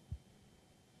to you.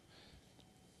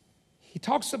 He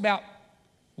talks about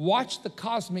watch the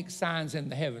cosmic signs in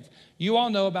the heavens. You all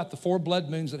know about the 4 blood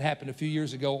moons that happened a few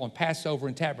years ago on Passover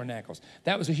and Tabernacles.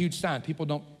 That was a huge sign.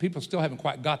 People still haven't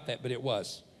quite got that, but it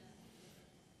was.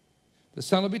 The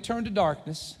sun will be turned to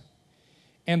darkness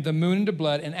and the moon into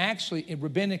blood. And actually,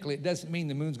 rabbinically, it doesn't mean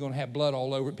the moon's going to have blood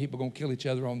all over it. People are going to kill each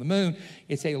other on the moon.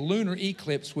 It's a lunar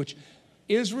eclipse, which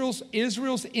Israel's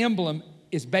emblem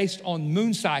is based on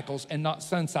moon cycles and not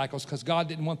sun cycles because God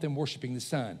didn't want them worshiping the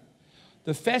sun.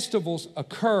 The festivals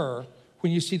occur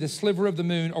when you see the sliver of the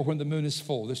moon or when the moon is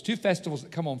full. There's 2 festivals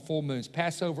that come on full moons,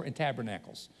 Passover and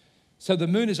Tabernacles. So the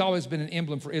moon has always been an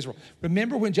emblem for Israel.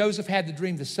 Remember when Joseph had the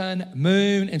dream, the sun,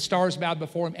 moon, and stars bowed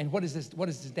before him? And what does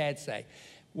his dad say?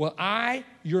 Well, I,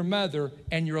 your mother,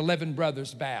 and your 11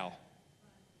 brothers bow.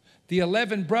 The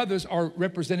 11 brothers are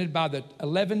represented by the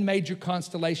 11 major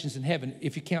constellations in heaven.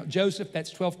 If you count Joseph,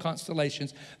 that's 12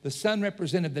 constellations. The sun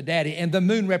represented the daddy, and the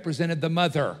moon represented the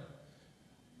mother.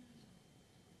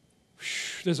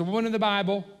 There's a woman in the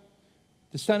Bible.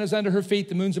 The sun is under her feet.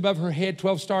 The moon's above her head.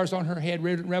 12 stars on her head.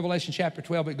 Revelation chapter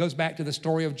 12. It goes back to the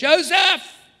story of Joseph.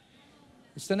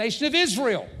 It's the nation of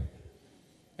Israel.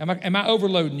 Am I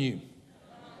overloading you?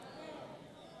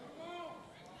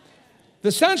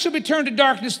 The sun shall be turned to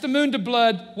darkness, the moon to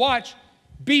blood. Watch.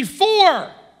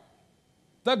 Before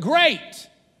the great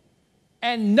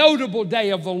and notable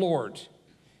day of the Lord.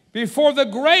 Before the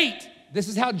great, this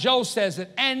is how Joel says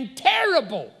it, and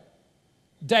terrible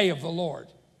day of the Lord.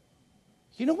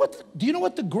 Do you know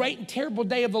what the great and terrible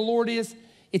day of the Lord is?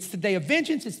 It's the day of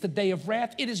vengeance. It's the day of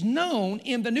wrath. It is known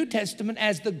in the New Testament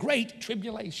as the great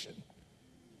tribulation.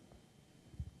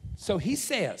 So he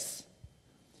says,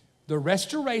 the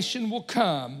restoration will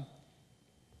come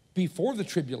before the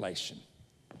tribulation.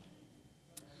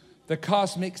 The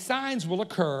cosmic signs will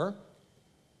occur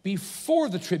before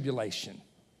the tribulation.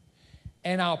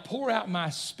 And I'll pour out my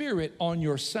spirit on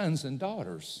your sons and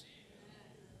daughters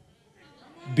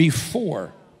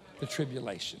before the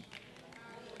tribulation.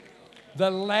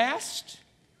 The last,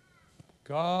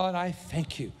 God, I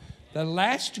thank you. The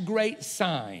last great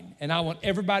sign, and I want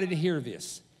everybody to hear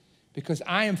this because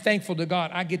I am thankful to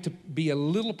God I get to be a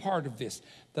little part of this.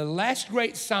 The last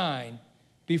great sign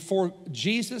before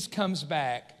Jesus comes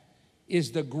back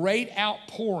is the great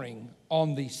outpouring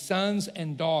on the sons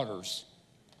and daughters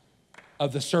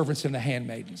of the servants and the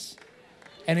handmaidens.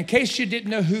 And in case you didn't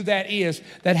know who that is,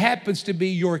 that happens to be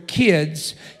your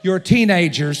kids, your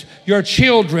teenagers, your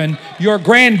children, your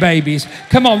grandbabies.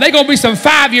 Come on, they're going to be some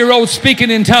 5-year-olds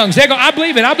speaking in tongues. I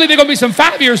believe it. I believe they're going to be some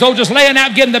 5-year-olds just laying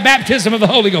out getting the baptism of the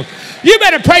Holy Ghost. You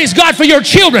better praise God for your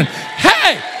children.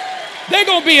 Hey, they're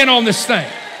going to be in on this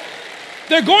thing.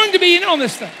 They're going to be in on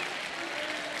this thing.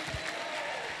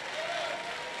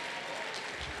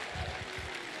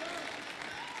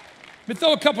 But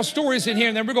throw a couple stories in here,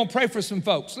 and then we're going to pray for some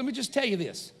folks. Let me just tell you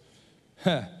this.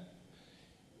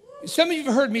 Some of you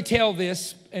have heard me tell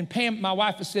this, and Pam, my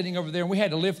wife, is sitting over there, and we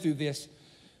had to live through this.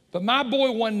 But my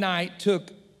boy one night took,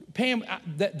 Pam,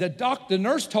 the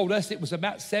nurse told us it was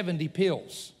about 70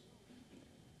 pills.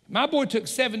 My boy took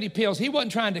 70 pills. He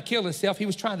wasn't trying to kill himself. He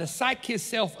was trying to psych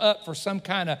himself up for some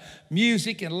kind of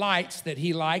music and lights that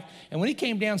he liked. And when he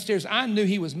came downstairs, I knew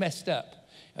he was messed up.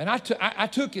 And I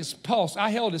took his pulse. I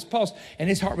held his pulse, and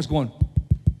his heart was going.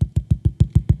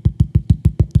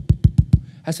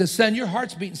 I said, son, your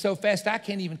heart's beating so fast, I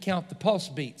can't even count the pulse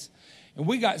beats. And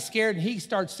we got scared, and he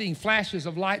started seeing flashes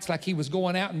of lights like he was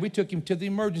going out, and we took him to the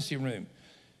emergency room.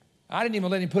 I didn't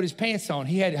even let him put his pants on.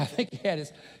 I think he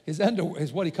had his underwear,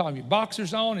 what do you call them,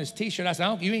 boxers on, his T-shirt. I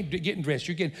said, you ain't getting dressed.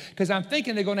 You're getting, because I'm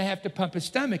thinking they're going to have to pump his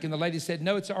stomach. And the lady said,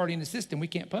 no, it's already in the system. We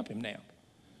can't pump him now.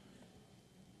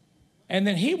 And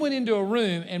then he went into a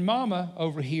room, and Mama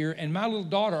over here and my little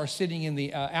daughter are sitting in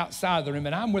the outside of the room,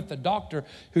 and I'm with the doctor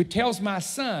who tells my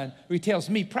son, who he tells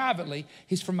me privately,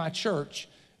 he's from my church,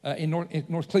 in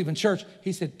North Cleveland Church.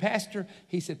 He said, Pastor,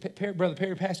 he said, Brother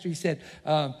Perry, Pastor, he said,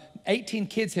 18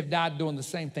 kids have died doing the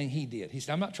same thing he did. He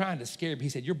said, I'm not trying to scare him. He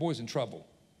said, your boy's in trouble.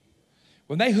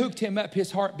 When they hooked him up,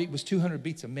 his heartbeat was 200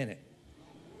 beats a minute.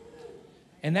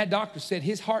 And that doctor said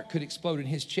his heart could explode in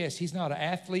his chest. He's not an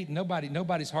athlete.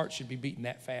 Nobody's heart should be beating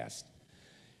that fast.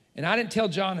 And I didn't tell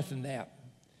Jonathan that.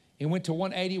 It went to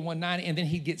 180, 190, and then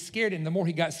he'd get scared. And the more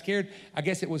he got scared, I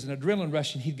guess it was an adrenaline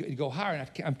rush, and he'd go higher. And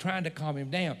I'm trying to calm him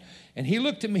down. And he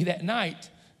looked at me that night,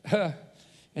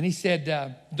 and he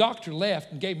said, doctor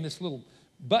left and gave him this little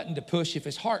button to push if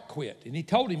his heart quit. And he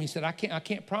told him, he said, I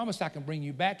can't promise I can bring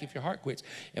you back if your heart quits.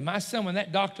 And my son, when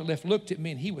that doctor left, looked at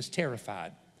me, and he was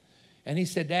terrified. And he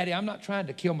said, Daddy, I'm not trying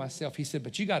to kill myself. He said,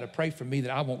 but you got to pray for me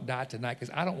that I won't die tonight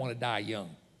because I don't want to die young.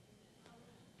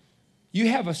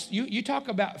 You talk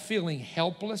about feeling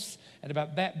helpless and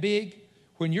about that big.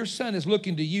 When your son is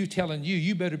looking to you, telling you,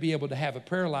 you better be able to have a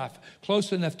prayer life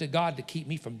close enough to God to keep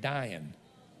me from dying.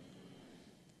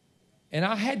 And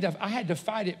I had to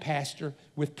fight it, Pastor,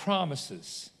 with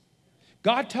promises.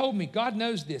 God told me, God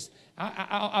knows this.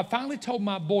 I finally told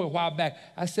my boy a while back,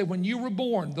 I said, when you were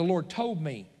born, the Lord told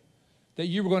me that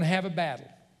you were going to have a battle.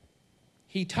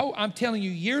 I'm telling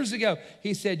you, years ago,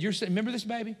 he said, remember this,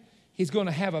 baby? He's going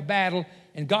to have a battle.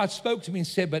 And God spoke to me and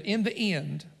said, but in the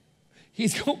end,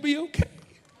 he's going to be okay.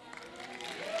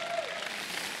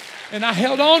 And I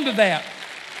held on to that.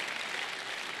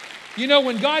 You know,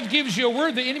 when God gives you a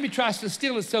word, the enemy tries to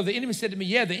steal it. So the enemy said to me,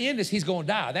 yeah, the end is he's going to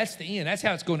die. That's the end. That's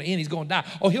how it's going to end. He's going to die.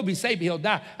 Oh, he'll be saved, but he'll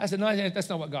die. I said, no, that's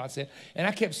not what God said. And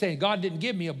I kept saying, God didn't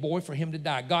give me a boy for him to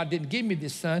die. God didn't give me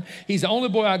this son. He's the only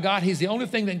boy I got. He's the only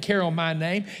thing that can carry on my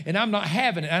name, and I'm not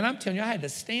having it. And I'm telling you, I had to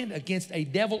stand against a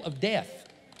devil of death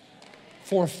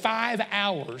for 5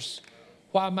 hours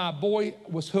while my boy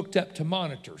was hooked up to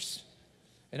monitors.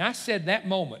 And I said that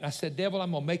moment, I said, devil,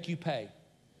 I'm going to make you pay.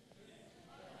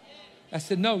 I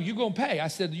said, no, you're going to pay. I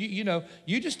said,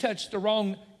 you just touched the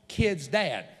wrong kid's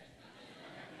dad.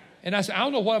 And I said, I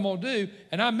don't know what I'm going to do.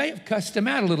 And I may have cussed him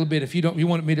out a little bit if you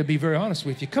wanted me to be very honest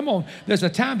with you. Come on, there's a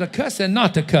time to cuss and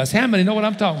not to cuss. How many know what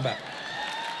I'm talking about?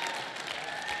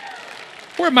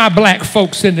 Where are my black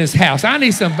folks in this house? I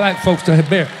need some black folks to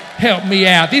help me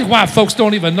out. These white folks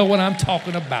don't even know what I'm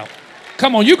talking about.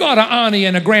 Come on, you got an auntie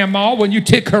and a grandma. When you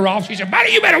tick her off, she said,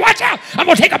 buddy, you better watch out. I'm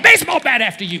going to take a baseball bat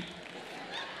after you.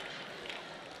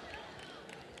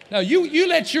 No, you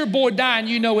let your boy die and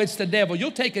you know it's the devil.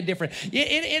 You'll take a different.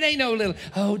 It ain't no little,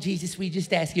 oh, Jesus, we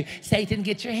just ask you, Satan,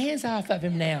 get your hands off of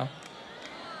him now.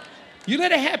 You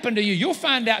let it happen to you. You'll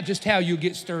find out just how you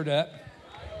get stirred up.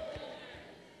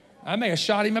 I may have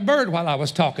shot him a bird while I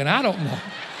was talking. I don't know.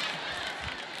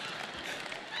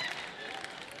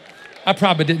 I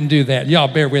probably didn't do that.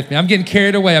 Y'all bear with me. I'm getting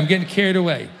carried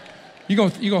away. You're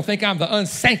gonna think I'm the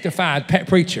unsanctified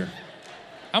preacher.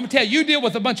 I'm going to tell you, you deal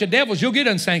with a bunch of devils, you'll get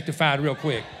unsanctified real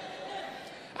quick.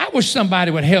 I wish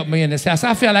somebody would help me in this house.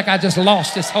 I feel like I just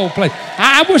lost this whole place.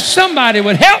 I wish somebody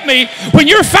would help me. When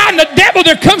you're fighting the devil,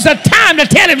 there comes a time to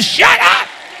tell him, shut up.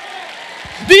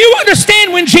 Do you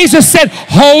understand when Jesus said,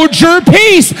 hold your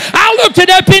peace? I looked it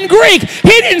up in Greek. He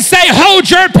didn't say, hold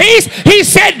your peace. He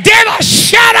said, devil,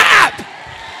 shut up.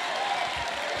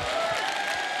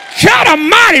 God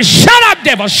Almighty, shut up,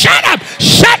 devil. Shut up.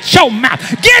 Shut your mouth.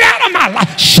 Get out of my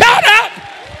life. Shut up.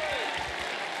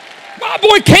 My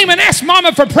boy came and asked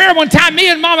Mama for prayer one time. Me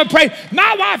and Mama prayed.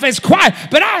 My wife is quiet,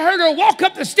 but I heard her walk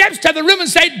up the steps to the room and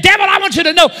say, devil, I want you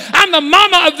to know I'm the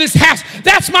mama of this house.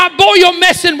 That's my boy you're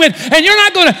messing with, and you're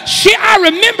not going to. I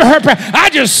remember her prayer. I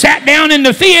just sat down in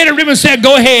the theater room and said,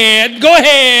 go ahead, go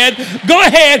ahead, go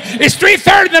ahead. It's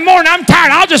 3:30 in the morning. I'm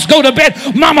tired. I'll just go to bed.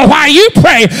 Mama, why you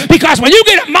pray? Because when you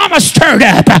get Mama stirred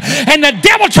up and the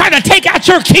devil trying to take out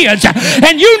your kids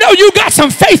and you know you got some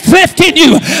faith left in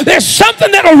you, there's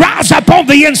something that'll rise up on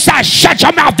the inside. Shut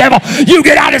your mouth, devil. You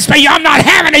get out of space. I'm not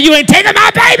having it. You ain't taking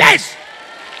my babies.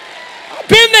 I've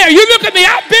been there. You look at me.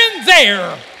 I've been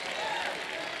there.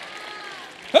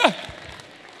 Huh.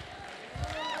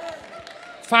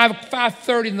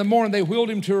 5:30 in the morning, they wheeled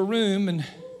him to a room, and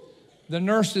the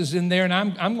nurse is in there, and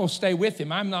I'm going to stay with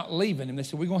him. I'm not leaving him. They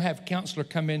said, we're going to have a counselor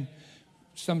come in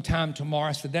sometime tomorrow.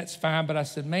 I said, that's fine. But I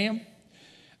said, ma'am,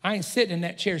 I ain't sitting in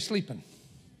that chair sleeping.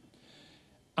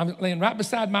 I'm laying right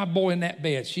beside my boy in that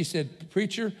bed. She said,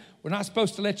 preacher, we're not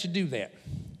supposed to let you do that.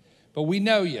 But we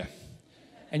know you,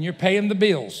 and you're paying the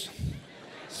bills.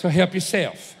 So help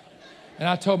yourself. And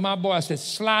I told my boy, I said,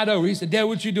 slide over. He said, Dad,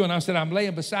 what you doing? I said, I'm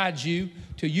laying beside you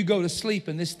till you go to sleep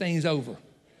and this thing's over.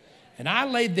 And I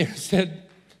laid there and said,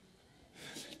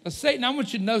 Satan, I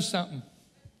want you to know something.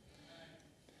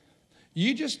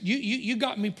 You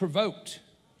got me provoked.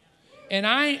 And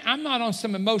I'm not on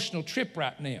some emotional trip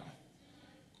right now.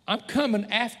 I'm coming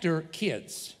after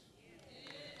kids.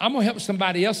 I'm going to help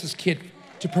somebody else's kid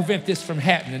to prevent this from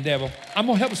happening, devil. I'm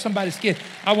going to help somebody's kid.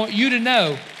 I want you to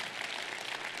know.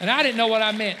 And I didn't know what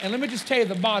I meant. And let me just tell you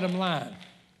the bottom line.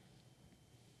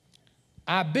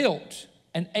 I built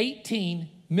an $18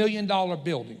 million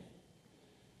building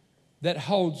that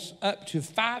holds up to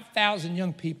 5,000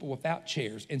 young people without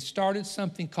chairs and started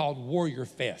something called Warrior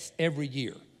Fest every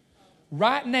year.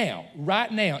 Right now,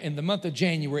 in the month of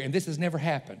January, and this has never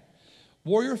happened,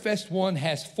 Warrior Fest 1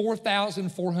 has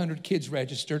 4,400 kids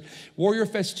registered. Warrior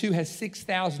Fest 2 has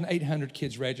 6,800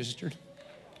 kids registered.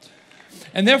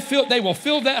 And they will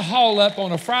fill that hall up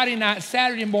on a Friday night,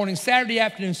 Saturday morning, Saturday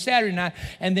afternoon, Saturday night,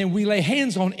 and then we lay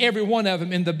hands on every one of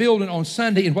them in the building on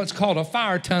Sunday in what's called a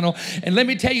fire tunnel. And let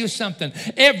me tell you something.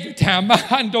 Every time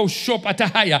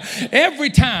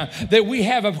that we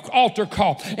have an altar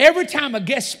call, every time a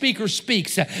guest speaker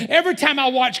speaks, every time I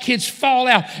watch kids fall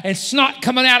out and snot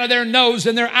coming out of their nose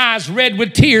and their eyes red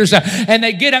with tears, and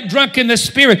they get up drunk in the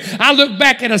spirit, I look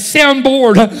back at a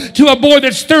soundboard to a boy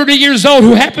that's 30 years old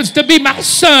who happens to be my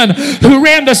son, who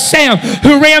ran the sound,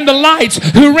 who ran the lights,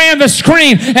 who ran the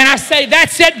screen. And I say,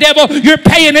 that's it, devil. You're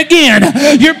paying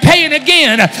again. You're paying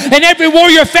again. And every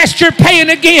Warrior Fest, you're paying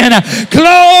again.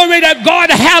 Glory to God.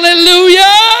 Hallelujah.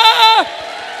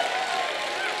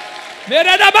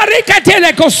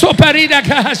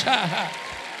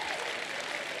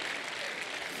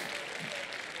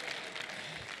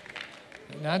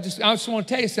 I just want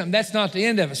to tell you something. That's not the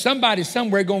end of it. Somebody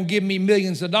somewhere going to give me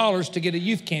millions of dollars to get a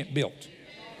youth camp built.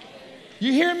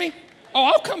 You hear me? Oh,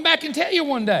 I'll come back and tell you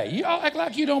one day. You all act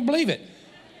like you don't believe it.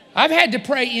 I've had to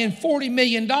pray in $40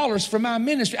 million for my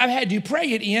ministry. I've had to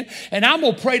pray it in, and I'm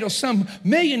going to pray till some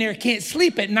millionaire can't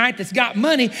sleep at night that's got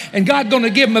money, and God's going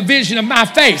to give him a vision of my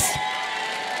face.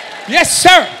 Yes,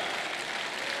 sir.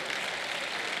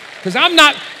 Because I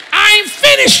ain't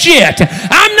finished yet.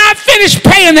 I'm not finished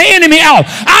paying the enemy out.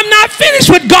 I'm not finished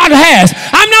what God has.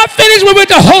 I'm not finished with what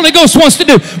the Holy Ghost wants to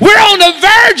do. We're on the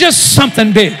verge of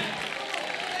something big.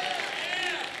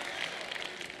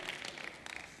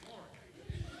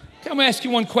 I'm going to ask you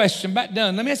one question. About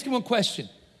done. Let me ask you one question.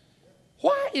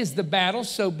 Why is the battle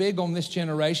so big on this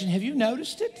generation? Have you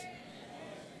noticed it?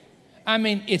 I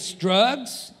mean, it's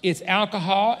drugs, it's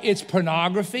alcohol, it's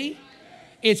pornography,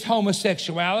 it's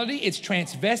homosexuality, it's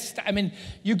transvestite. I mean,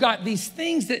 you got these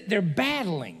things that they're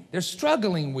battling, they're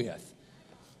struggling with.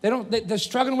 They're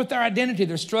struggling with their identity,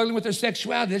 they're struggling with their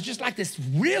sexuality. There's just like this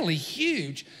really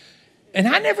huge. And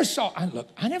I never saw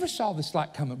this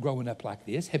like growing up like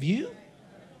this. Have you?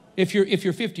 If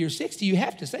you're 50 or 60, you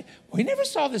have to say, we never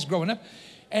saw this growing up.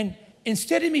 And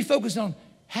instead of me focusing on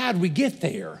how did we get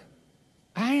there,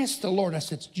 I asked the Lord, I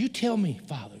said, you tell me,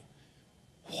 Father,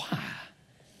 why?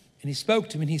 And he spoke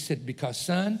to me and he said, because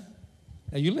son,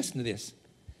 now you listen to this.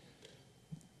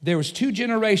 There was 2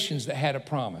 generations that had a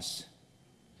promise.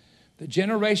 The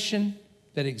generation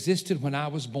that existed when I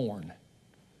was born,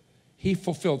 he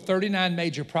fulfilled 39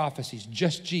 major prophecies,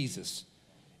 just Jesus,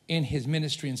 in his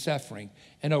ministry and suffering,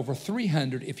 and over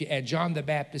 300 if you add John the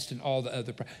Baptist and all the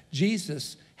other.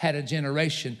 Jesus had a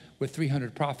generation with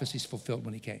 300 prophecies fulfilled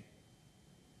when he came.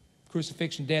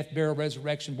 Crucifixion, death, burial,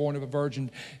 resurrection, born of a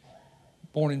virgin,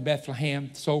 born in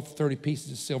Bethlehem, sold for 30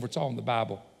 pieces of silver. It's all in the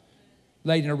Bible.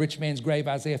 Laid in a rich man's grave,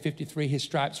 Isaiah 53, his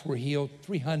stripes were healed,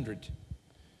 300.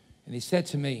 And he said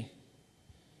to me,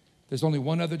 there's only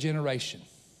one other generation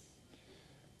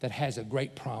that has a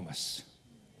great promise.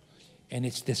 And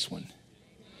it's this one.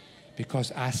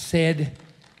 Because I said,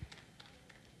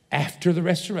 after the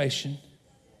restoration,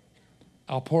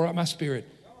 I'll pour out my spirit.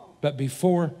 But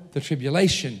before the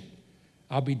tribulation,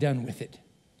 I'll be done with it.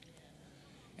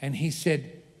 And he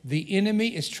said, the enemy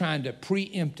is trying to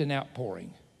preempt an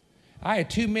outpouring. I had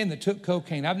 2 men that took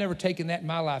cocaine. I've never taken that in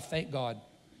my life, thank God.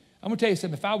 I'm going to tell you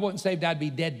something. If I wasn't saved, I'd be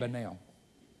dead by now.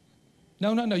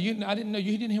 No. I didn't know.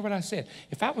 You didn't hear what I said.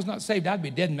 If I was not saved, I'd be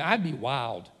dead. I'd be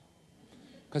wild.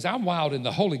 Because I'm wild in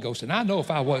the Holy Ghost. And I know if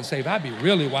I wasn't saved, I'd be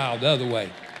really wild the other way.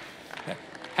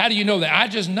 How do you know that? I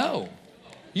just know.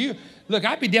 Look,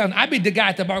 I'd be the guy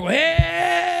at the bar going, hey.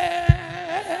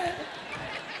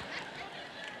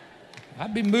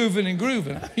 I'd be moving and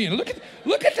grooving.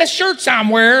 Look at the shirts I'm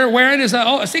wearing as a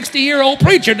 60-year-old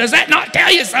preacher. Does that not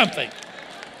tell you something?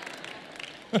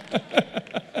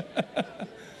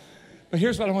 But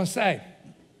here's what I want to say.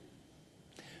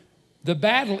 The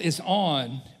battle is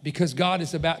on because God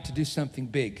is about to do something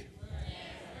big.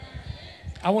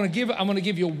 I'm going to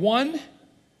give you one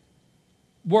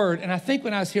word, and I think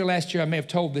when I was here last year, I may have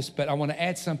told this, but I want to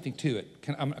add something to it.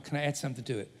 Can I add something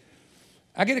to it?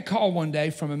 I get a call one day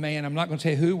from a man. I'm not going to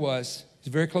tell you who it was. He's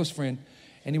a very close friend,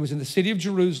 and he was in the city of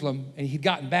Jerusalem, and he'd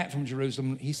gotten back from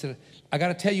Jerusalem. He said, I got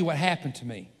to tell you what happened to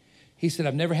me. He said,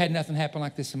 I've never had nothing happen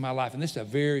like this in my life, and this is a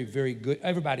very, very good,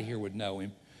 everybody here would know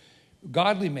him.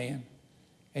 Godly man.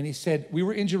 And he said, we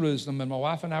were in Jerusalem, and my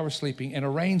wife and I were sleeping, and a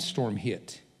rainstorm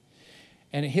hit.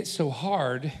 And it hit so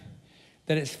hard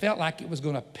that it felt like it was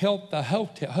going to pelt the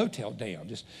hotel down,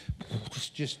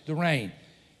 just the rain.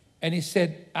 And he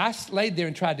said, I laid there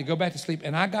and tried to go back to sleep,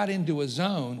 and I got into a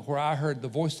zone where I heard the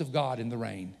voice of God in the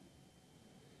rain.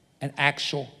 An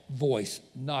actual voice,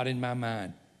 not in my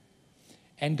mind.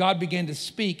 And God began to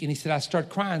speak, and he said, I started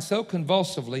crying so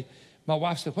convulsively. My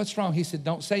wife said, what's wrong? He said,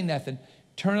 don't say nothing.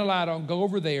 Turn the light on, go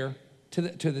over there to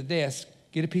the desk,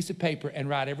 get a piece of paper, and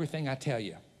write everything I tell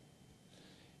you.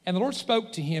 And the Lord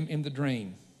spoke to him in the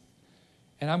dream.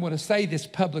 And I'm going to say this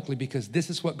publicly because this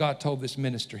is what God told this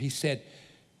minister. He said,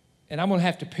 and I'm going to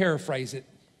have to paraphrase it.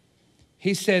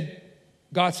 He said,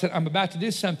 God said, I'm about to do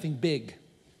something big.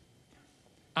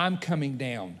 I'm coming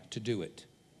down to do it.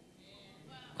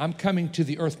 I'm coming to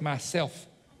the earth myself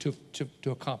to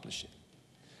accomplish it.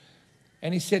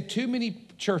 And he said, too many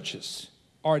churches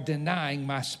are denying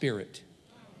my spirit.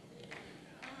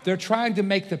 They're trying to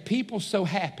make the people so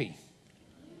happy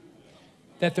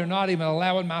that they're not even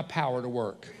allowing my power to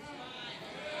work.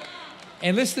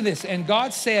 And listen to this. And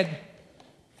God said,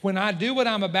 when I do what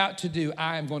I'm about to do,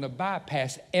 I am going to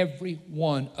bypass every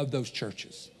one of those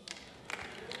churches.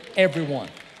 Every one.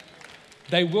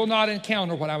 They will not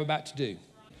encounter what I'm about to do.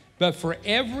 But for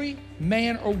every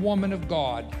man or woman of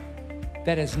God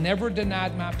that has never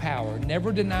denied my power,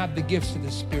 never denied the gifts of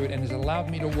the Spirit, and has allowed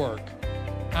me to work,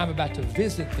 I'm about to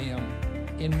visit them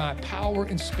in my power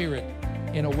and spirit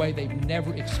in a way they've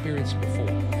never experienced before.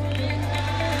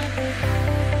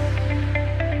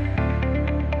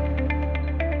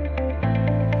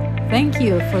 Thank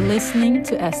you for listening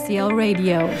to StL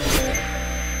Radio.